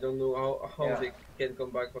 I don't know how Yeah. they can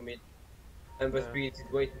come back from it. Ember Yeah. Spirit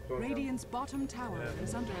is way too strong now. Radiant's bottom tower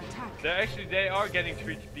is under attack. They are getting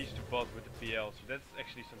 3 TPs to bot with the PL, so that's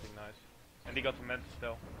actually something nice. And he got the mental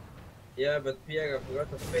still. Yeah, but Pierre have a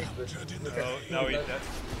lot of space, but look Oh, at no, he's that. dead.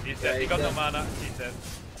 He's Yeah, dead. He he's got no dead. mana. He's dead.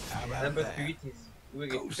 How about Ember that? Spirit is really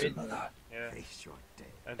Go great. Simba. Yeah. Face your day.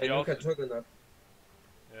 And And he look also. at Juggernaut.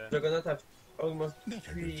 Yeah. Juggernaut have almost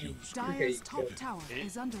Better 3 refuse. 3k. Dire's top tower He-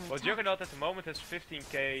 is under Well, attack. Juggernaut at the moment has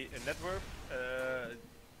 15k net worth.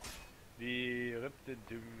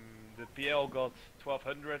 The PL got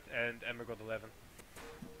 1200 and Ember got 11.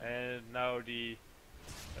 And now the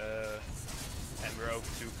Ember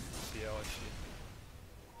overtook PL actually.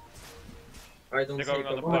 I don't They're see going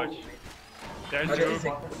on the Combo. punch. There's I don't Rook,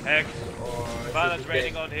 think- Hex, Or Vala's it's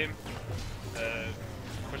raining okay. on him.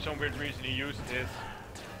 For some weird reason he used his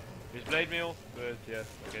blade mail, but yeah,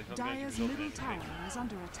 okay, it's not going to Dire's result in middle anything. tower is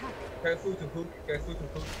under attack. Careful to hook, careful to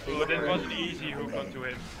hook. Oh, that was an easy hook onto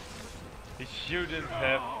him. He shouldn't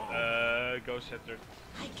have Ghost Scepter.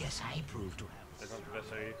 I guess I proved to have. That's not the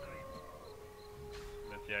best idea.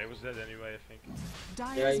 But yeah, he was dead anyway, I think.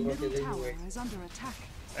 Dire's he was middle dead tower anyway. is under attack.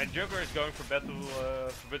 And Jugger is going for battle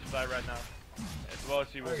for Butterfly right now. As well as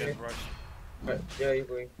he will Okay. get Rush. Yeah, you're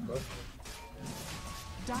going.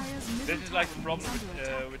 Dire's middle This is like the tower problem is under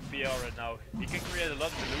attack. with PL right now. He can create a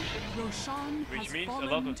lot of illusion, Roshan which has means a fallen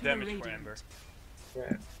lot of to the damage for radiant. Ember.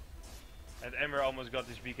 Yeah. And Ember almost got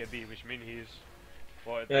his BKB, which means he is...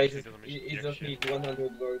 Well, it Yeah, he actually just, doesn't he mean jack just shit. needs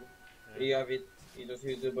 100 gold. Yeah. He have it. He just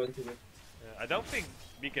use the button to it. Yeah, I don't think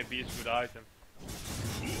BKB is a good item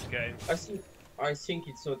in this game. I think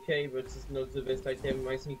it's okay, but it's not the best item.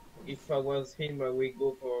 I think if I was him, I would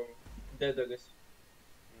go for Daedalus.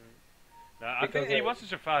 No, I Because think he wants to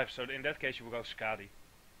survive, so in that case you will go Skadi.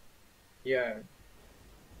 Yeah.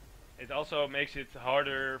 It also makes it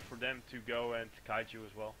harder for them to go and kite you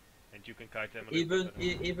as well. And you can kite them a little Even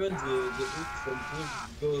bit better. even the hook from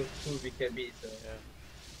Push goes through BKB. So.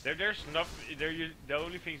 Yeah. There's not... The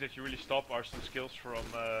only things that you really stop are some skills from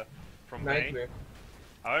Bane. Nightmare.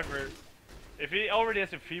 However, if he already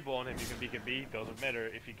has a feeble on him, you can BKB, doesn't matter.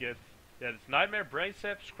 If you get... Yeah, it's Nightmare, Brain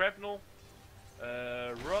Sap, Scrapnel,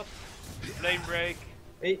 Rot, Flame Break.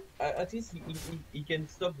 Hey, at least he can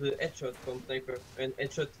stop the headshot from Sniper, and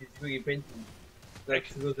headshot is really painful. Like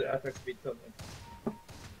through the attack speed top.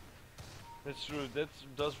 That's true, that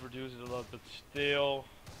does reduce it a lot, but still...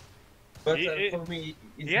 But He- for me,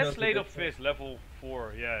 it's He has not Slate the of best Fist level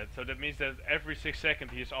 4, yeah, so that means that every 6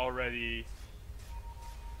 seconds he is already,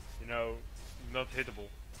 you know, not hittable.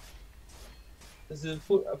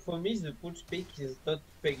 For me, the push peak is not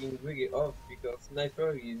paying really off because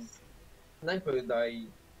Sniper die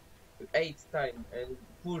 8 times and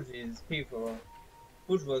push is P for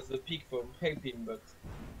push was the peak for helping, but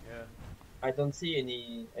Yeah. I don't see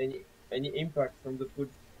any impact from the push.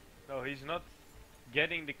 No, he's not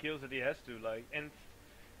getting the kills that he has to, like, and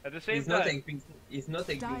at the same He's not time, helping. He's not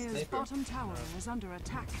helping Dire's Sniper. bottom tower is under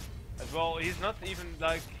attack. as well, he's not even,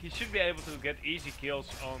 like, he should be able to get easy kills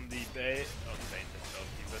on the Bane,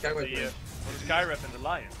 but on the Skyrap and the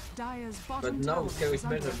Lion. Dire's But bottom now tower carry is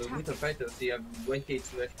under better the attack. Winter Fighters. They have 1k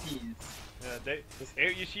to FPs. Yeah, here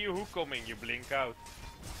you see a hook coming, you blink out.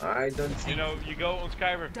 I don't see. You know, you go on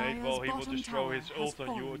Skyrap, mate, Dire's well, he will bottom just throw tower his has ult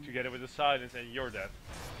on you fallen. together with the silence and you're dead.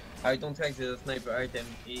 I don't like the Sniper item.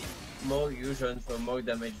 It's more illusion for more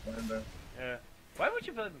damage number. Yeah. Why would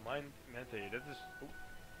you put Mind Manta here? That is... Ooh,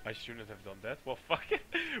 I shouldn't have done that. Well, fuck it.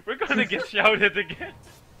 We're gonna get shouted again.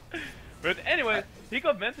 But anyway, he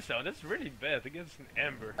got Manta Stone. That's really bad against an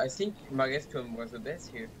Ember. I think Magestrom was the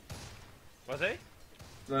best here. Was he?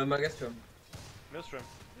 Magestrom. Maelstrom.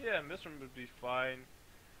 Yeah, Maelstrom would be fine.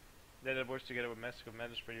 Then it works together with Mask of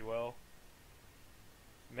Madness pretty well.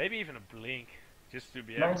 Maybe even a Blink, just to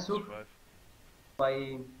be able to Nice hook. survive. By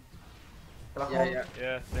Yeah,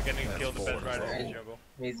 Yeah, they're getting That's killed the best four. right in the jungle.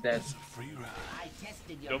 he's dead. It's a free ride. I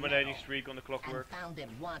tested your Dominating metal streak on the and clockwork. found it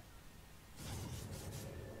one.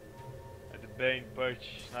 And the Bane, Purge,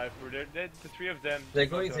 Sniper. The three of them. They're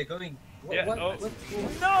going. What, Yeah, what, oh. what,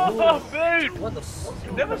 No, Bane! what the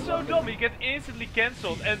fuck? That was so dumb, he get instantly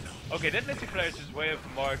cancelled and okay, that Mystic Flare is just way off the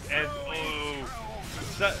mark and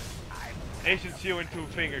so, Asian Seal in 2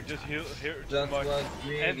 fingers just heal too That much. was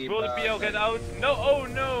And really will the bad. PL get out? No, oh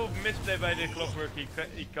no! Misplay by the clockwork,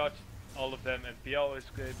 he caught all of them and PL is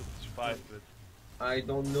able to survive but I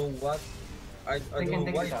don't know what. I They don't can know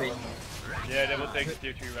take why the tower. Bane. yeah, they will take the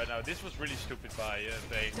tier 3 right now. This was really stupid by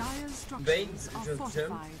Bane. Dire's Bane structures just are jump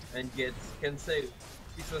fortified. and get cancel. It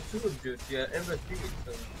was too obvious. Yeah, ever see it.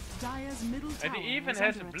 So. Dire's middle tower And he even is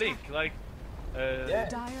has a under blink, attack. like Yeah.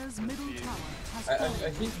 Dire's middle Yeah. tower has I fallen.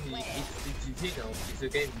 think it's GG now. It's a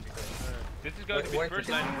game because this is going to be Why- the first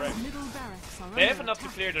why- line of Dire's rank. middle barracks are They have under enough to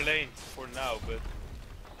attack. clear the lane for now, but this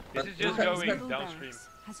But is just look at- going Middle downstream. barracks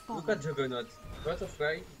has look fallen. at Juggernaut,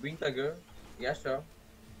 Butterfly, Wing Tiger, Yasha,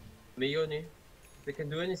 Mayone. They can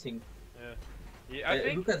do anything. Yeah, I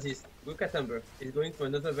think. Look at this. Look at Amber. He's going for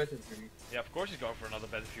another battlefield. Yeah, of course he's going for another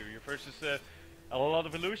Battlefield. Versus a lot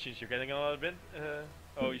of illusions. You're getting a lot of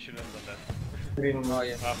oh, you shouldn't have done that. Green. Oh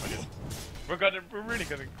yeah. Ah, fuck it.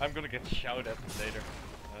 I'm gonna get shouted at later.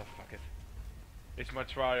 Fuck it. It's my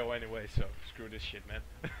trial anyway, so screw this shit, man.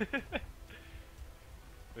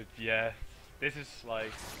 But yeah, this is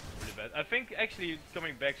like really bad. I think actually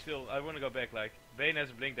coming back still, I wanna go back. Like Bane has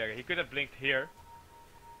a blink dagger. He could have blinked here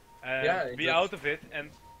and Yeah, be just out of it and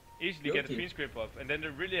easily get a guilty. fiend script off. And then they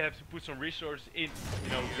really have to put some resources in, you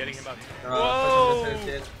know, getting him out. Whoa!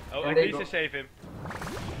 Whoa! Oh, Yeah, at they least go. to save him.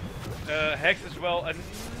 Hex as well, and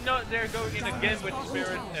no, they're going in again with the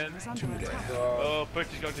spirit, and oh, Punch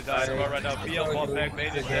is going to die as well right now. BL bought back,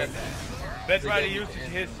 Bane is dead. Bad Rider uses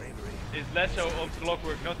his lasso on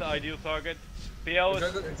Clockwork, not the ideal target. PL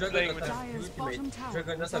is playing with Dire's bottom tower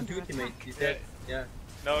Juggernaut is have under ultimate. attack. He's dead. Yeah.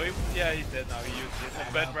 no, yeah, he's dead now. He used it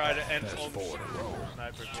on Bad Rider and on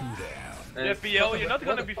Sniper. And Yeah, PL, you're not what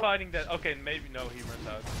gonna the be fuck? fighting that. Okay, maybe no, he runs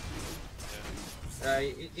out.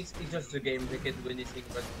 It's just a game. They can do anything,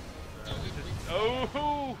 but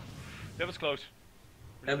Oh, that was close.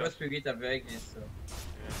 I Really must close. forget very this. So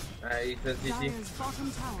Yeah. it was easy. Dire's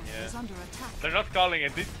bottom tower Yeah. is under attack. They're not calling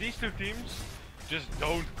it. These two teams just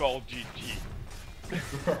don't call GG.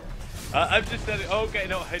 I'm just telling. Okay,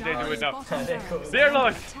 no, they do it Dire's now. bottom tower is They're under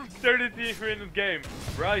lost. attack. 33 win the game.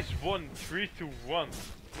 Rise won 3-1.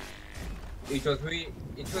 It was really,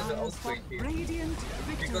 it was the Dire's outbreak here. radiant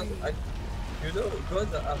Because victory. you know,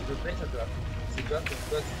 gods are the better draft. The draft of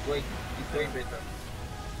gods is way better.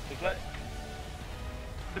 It's like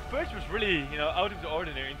the purge was really, you know, out of the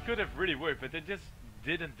ordinary. It could have really worked, but they just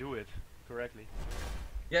didn't do it correctly.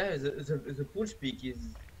 Yeah, the push peak is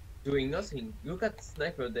doing nothing. Look at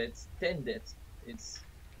sniper deaths, 10 deaths.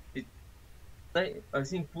 I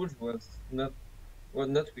think push was not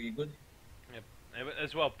really good.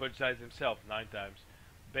 As well, Punch died himself 9 times.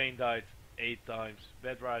 Bane died 8 times.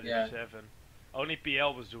 Bad Rider Yeah. 7. Only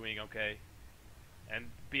PL was doing okay. And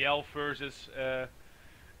PL versus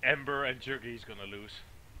Ember and Juggy is gonna lose.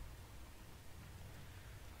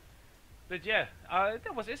 But yeah,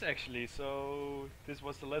 that was it actually. So this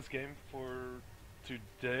was the last game for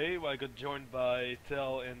today. I got joined by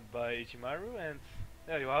Tel and by Ichimaru. And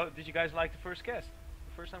yeah, how did you guys like the first cast?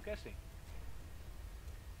 The first time casting?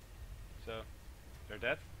 So, they're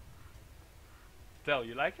dead. Tel,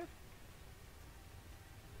 you liked it?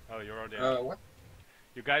 Oh, you're already out. What?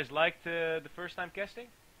 You guys liked the first time casting?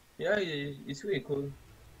 Yeah, it's really cool.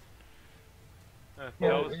 Yeah,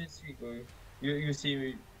 Tel was- It's really cool. You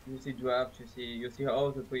see draft, you see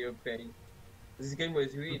how the player play. This game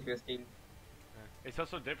was really interesting. it's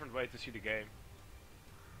also a different way to see the game.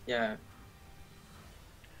 Yeah.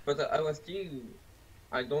 But I was still,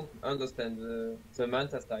 I don't understand the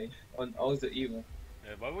Manta style on all the heroes.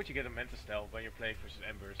 Why would you get a Manta style when you're playing versus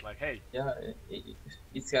Ember? It's like, hey, Yeah,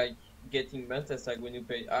 it's like getting Manta style when you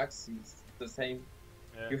play Axe is the same.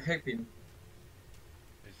 You help him.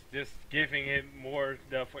 it's just giving him more,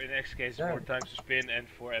 for in X case, Yeah. more time to spin, and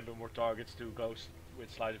for Ember more targets to go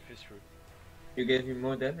with Slide of Fist through. You gave him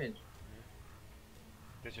more damage.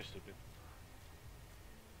 That's just stupid.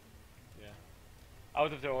 Yeah.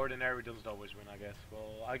 Out of the ordinary doesn't always win, I guess.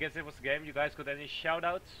 Well, I guess it was the game. You guys got any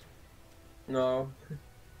shoutouts? No.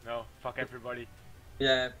 No, fuck everybody.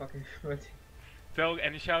 Yeah, fucking what? Phil,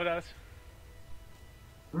 any shoutouts?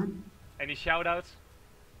 Hmm? Any shoutouts?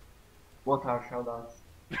 What are shoutouts?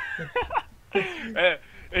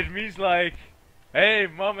 It means like, hey,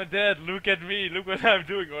 mom and dad, look at me, look what I'm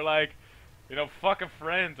doing, or like, you know, fuck a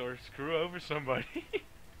friend or screw over somebody.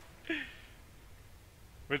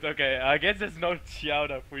 But okay, I guess that's no shout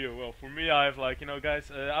out for you. Well, for me, I have like, you know, guys,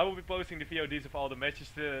 I will be posting the VODs of all the matches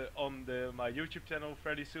on my YouTube channel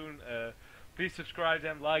fairly soon. Please subscribe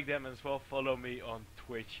them, like them, and as well follow me on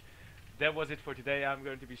Twitch. That was it for today. I'm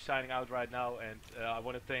going to be signing out right now, and I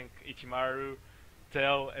want to thank Ichimaru,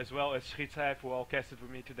 Tel, as well as RizeGaming who all casted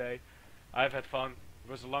with me today. I've had fun.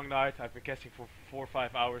 It was a long night. I've been casting for 4 or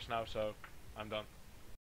 5 hours now, so I'm done.